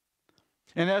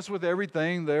 And as with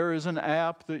everything, there is an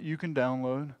app that you can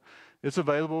download. It's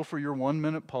available for your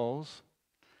 1-minute pause.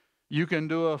 You can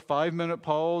do a 5-minute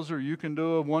pause, or you can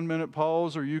do a 1-minute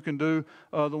pause, or you can do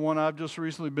the one I've just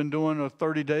recently been doing, of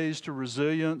 30 days to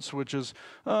resilience, which is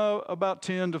about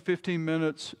 10 to 15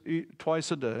 minutes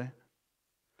twice a day.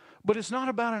 But it's not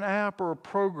about an app or a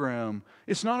program.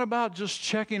 It's not about just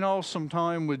checking off some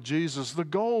time with Jesus. The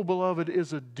goal, beloved,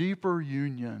 is a deeper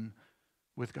union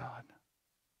with God.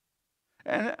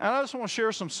 And I just want to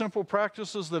share some simple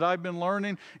practices that I've been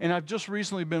learning, and I've just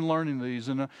recently been learning these,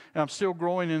 and I'm still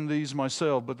growing in these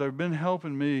myself, but they've been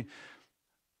helping me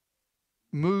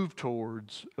move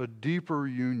towards a deeper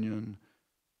union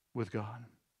with God.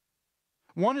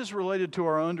 One is related to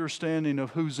our understanding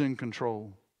of who's in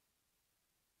control.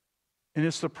 And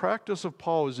it's the practice of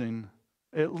pausing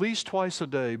at least twice a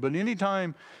day, but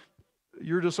anytime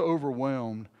you're just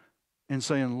overwhelmed, and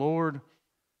saying, Lord,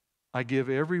 I give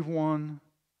everyone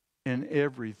and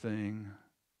everything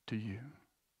to you.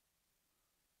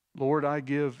 Lord, I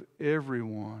give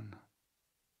everyone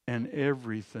and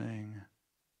everything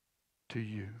to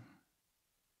you.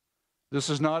 This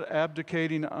is not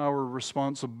abdicating our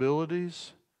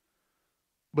responsibilities,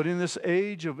 but in this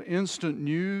age of instant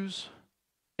news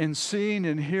and seeing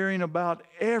and hearing about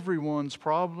everyone's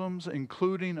problems,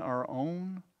 including our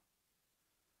own,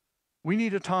 we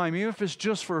need a time, even if it's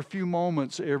just for a few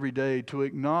moments every day, to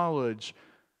acknowledge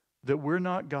that we're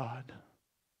not God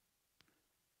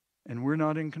and we're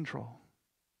not in control.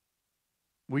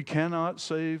 We cannot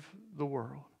save the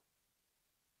world.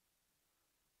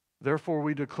 Therefore,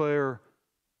 we declare,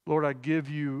 Lord, I give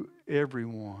you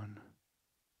everyone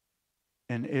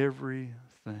and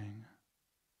everything.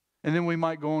 And then we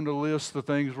might go on to list the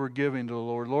things we're giving to the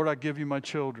Lord. Lord, I give you my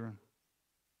children.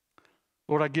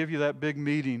 Lord, I give you that big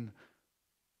meeting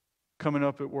coming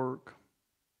up at work.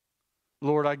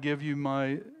 Lord, I give you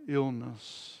my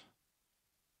illness.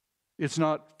 It's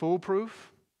not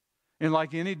foolproof. And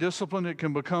like any discipline, it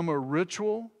can become a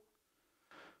ritual.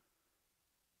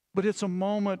 But it's a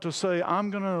moment to say,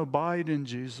 I'm going to abide in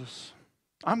Jesus.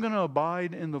 I'm going to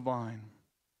abide in the vine.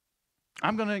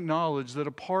 I'm going to acknowledge that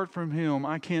apart from Him,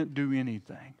 I can't do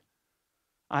anything.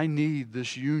 I need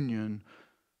this union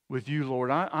with you,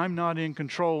 Lord. I'm not in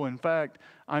control. In fact,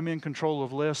 I'm in control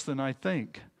of less than I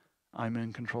think I'm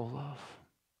in control of.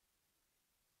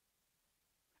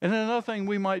 And then another thing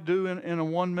we might do in a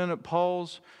 1-minute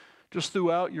pause just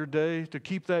throughout your day to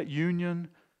keep that union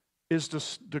is to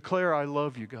declare, I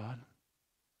love you, God.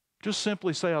 Just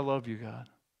simply say, I love you, God.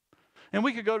 And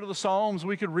we could go to the Psalms.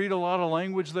 We could read a lot of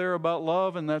language there about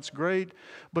love, and that's great.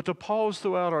 But to pause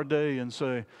throughout our day and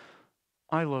say,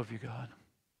 I love you, God.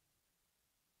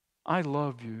 I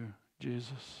love you,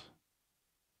 Jesus.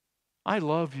 I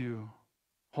love you,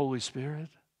 Holy Spirit.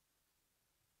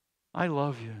 I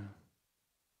love you.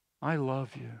 I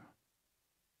love you.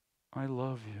 I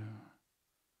love you.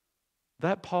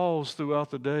 That pause throughout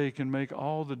the day can make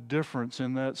all the difference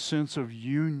in that sense of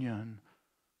union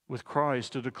with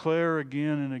Christ, to declare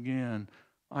again and again,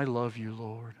 I love you,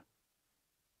 Lord.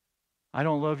 I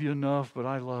don't love you enough, but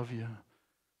I love you.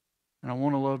 And I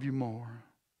want to love you more.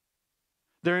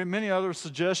 There are many other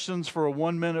suggestions for a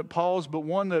 1-minute pause, but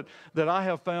one that I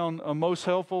have found most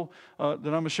helpful that I'm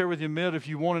going to share with you in a minute. If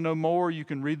you want to know more, you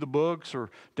can read the books or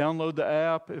download the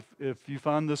app if you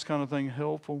find this kind of thing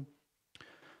helpful.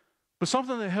 But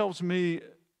something that helps me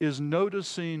is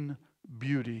noticing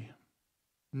beauty.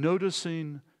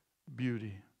 Noticing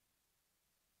beauty.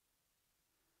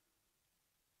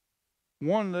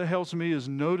 One that helps me is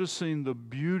noticing the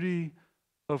beauty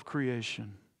of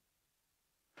creation.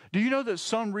 Do you know that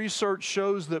some research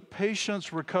shows that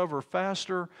patients recover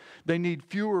faster, they need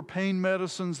fewer pain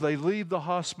medicines, they leave the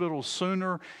hospital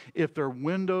sooner if their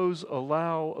windows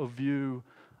allow a view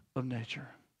of nature?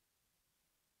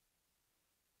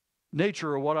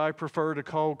 Nature, or what I prefer to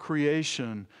call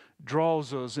creation,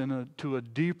 draws us to a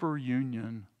deeper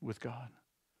union with God.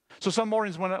 So some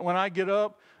mornings when I get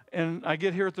up and I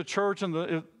get here at the church,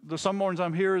 and some mornings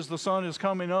I'm here as the sun is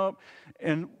coming up,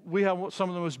 and we have some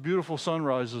of the most beautiful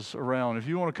sunrises around. If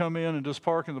you want to come in and just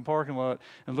park in the parking lot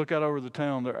and look out over the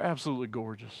town, they're absolutely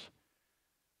gorgeous.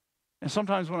 And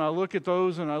sometimes when I look at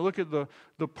those and I look at the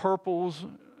purples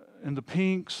and the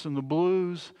pinks and the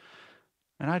blues,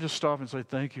 and I just stop and say,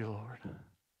 thank you, Lord.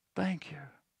 Thank you.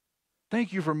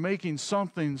 Thank you for making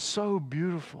something so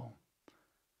beautiful.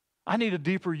 I need a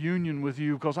deeper union with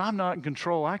you because I'm not in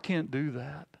control. I can't do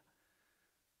that.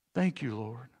 Thank you,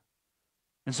 Lord.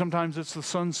 And sometimes it's the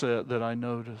sunset that I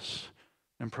notice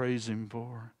and praise Him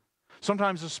for.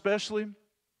 Sometimes especially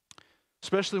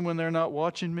when they're not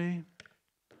watching me,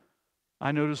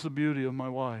 I notice the beauty of my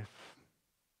wife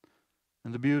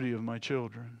and the beauty of my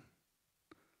children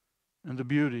and the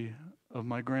beauty of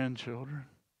my grandchildren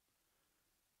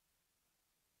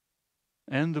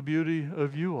and the beauty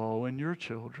of you all and your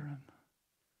children.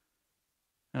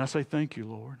 And I say thank you,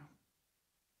 Lord.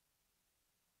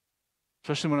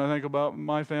 Especially when I think about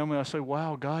my family, I say,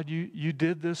 wow, God, you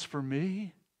did this for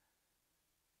me.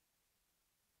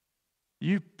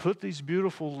 You put these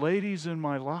beautiful ladies in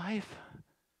my life.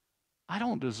 I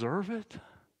don't deserve it.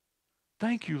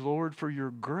 Thank you, Lord, for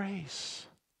your grace.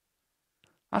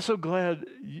 I'm so glad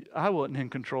I wasn't in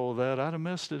control of that. I'd have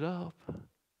messed it up.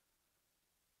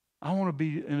 I want to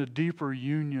be in a deeper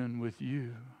union with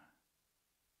you.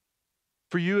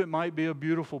 For you, it might be a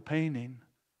beautiful painting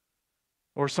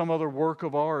or some other work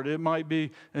of art. It might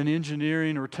be an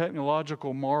engineering or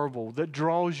technological marvel that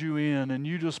draws you in, and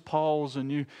you just pause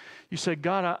and you say,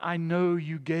 God, I know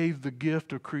you gave the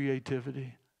gift of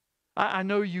creativity. I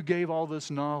know you gave all this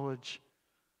knowledge.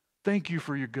 Thank you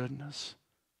for your goodness.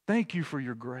 Thank you for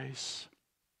your grace.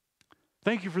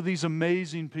 Thank you for these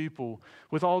amazing people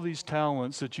with all these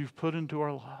talents that you've put into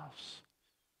our lives.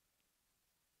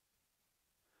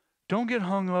 Don't get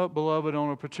hung up, beloved,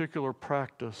 on a particular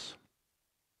practice.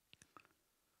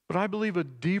 But I believe a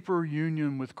deeper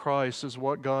union with Christ is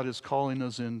what God is calling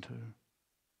us into.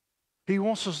 He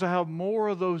wants us to have more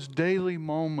of those daily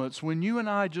moments when you and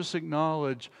I just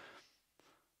acknowledge,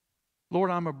 Lord,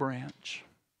 I'm a branch.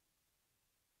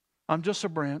 I'm just a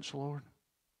branch, Lord.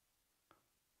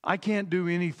 I can't do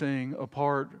anything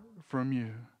apart from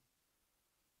you.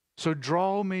 So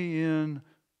draw me in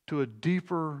to a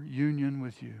deeper union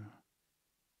with you.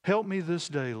 Help me this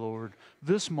day, Lord,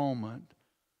 this moment,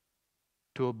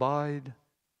 to abide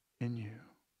in you.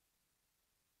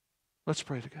 Let's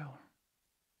pray together.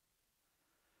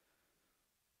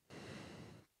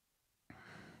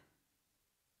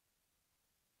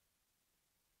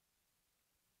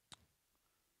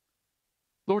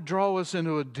 Lord, draw us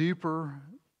into a deeper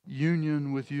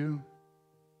union with you.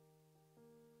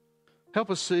 Help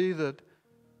us see that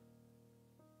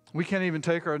we can't even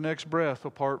take our next breath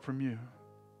apart from you.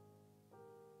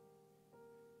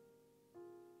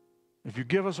 If you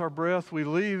give us our breath, we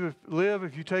live.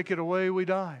 If you take it away, we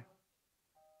die.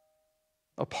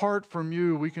 Apart from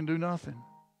you, we can do nothing.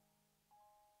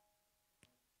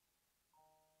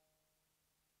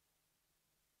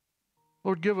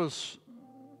 Lord, give us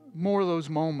more of those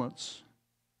moments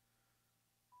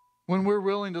when we're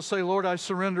willing to say, Lord, I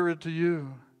surrender it to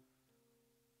you.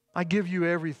 I give you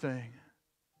everything.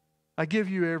 I give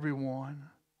you everyone.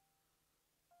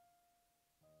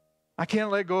 I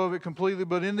can't let go of it completely,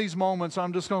 but in these moments,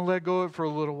 I'm just going to let go of it for a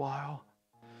little while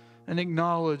and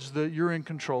acknowledge that you're in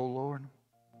control, Lord.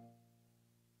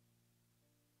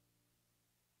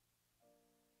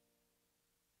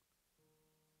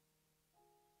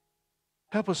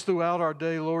 Help us throughout our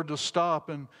day, Lord, to stop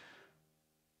and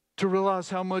to realize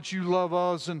how much you love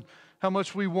us and how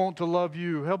much we want to love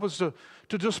you. Help us to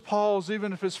just pause,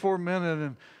 even if it's for a minute,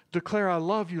 and declare, I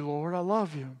love you, Lord. I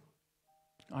love you.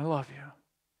 I love you.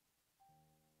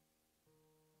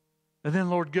 And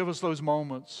then, Lord, give us those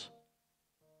moments.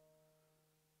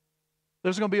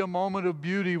 There's going to be a moment of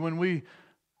beauty when we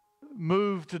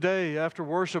move today after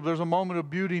worship. There's a moment of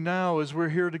beauty now as we're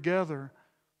here together.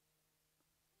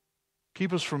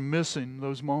 Keep us from missing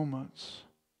those moments.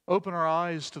 Open our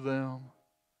eyes to them.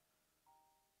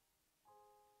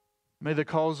 May they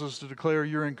cause us to declare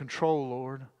you're in control,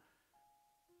 Lord.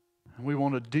 And we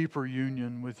want a deeper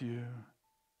union with you.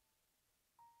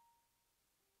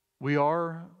 We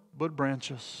are but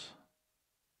branches.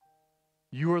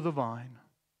 You are the vine.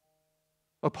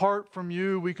 Apart from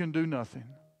you, we can do nothing.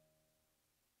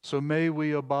 So may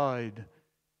we abide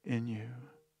in you.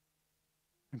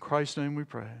 In Christ's name we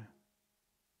pray.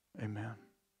 Amen.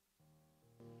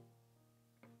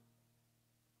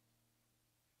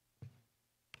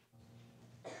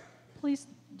 Please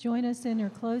join us in our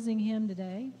closing hymn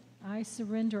today, I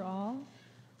Surrender All.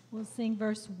 We'll sing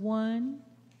verse 1,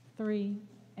 3,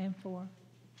 and 4.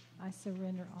 I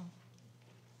surrender all.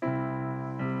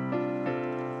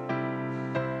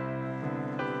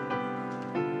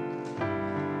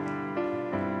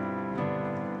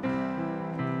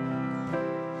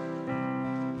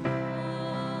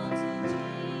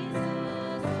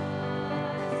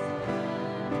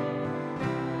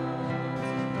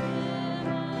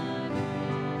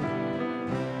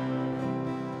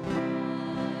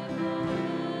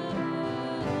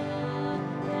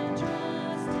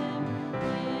 Trust him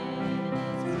in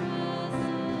his presence.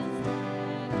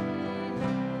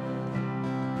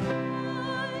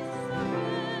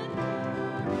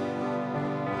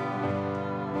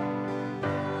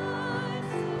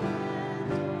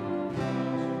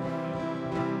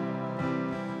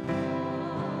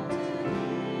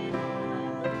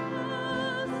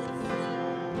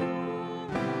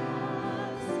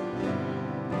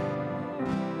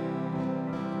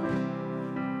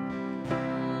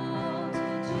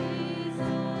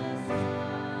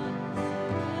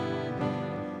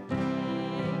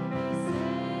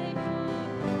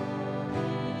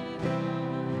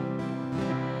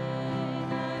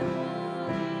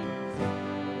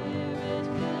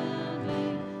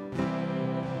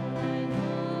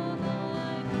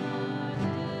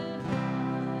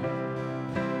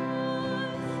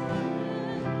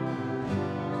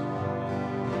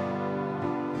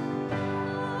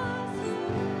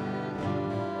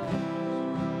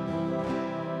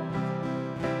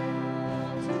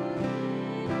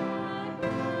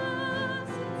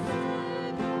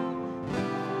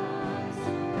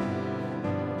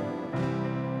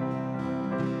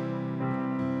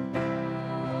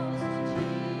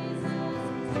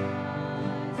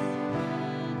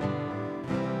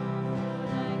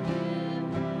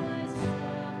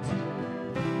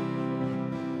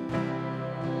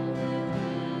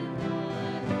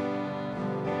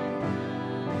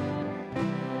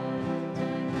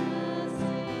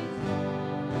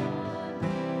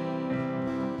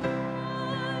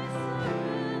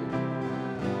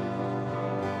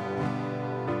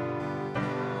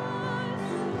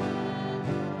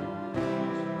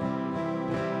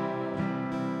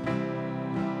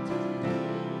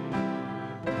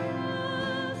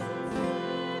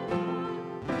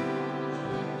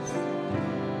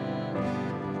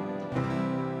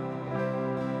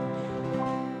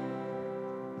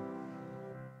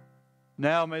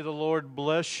 Now may the Lord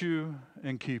bless you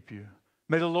and keep you.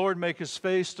 May the Lord make his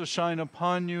face to shine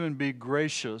upon you and be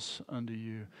gracious unto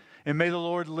you. And may the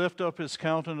Lord lift up his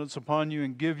countenance upon you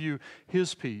and give you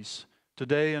his peace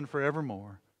today and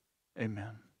forevermore.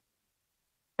 Amen.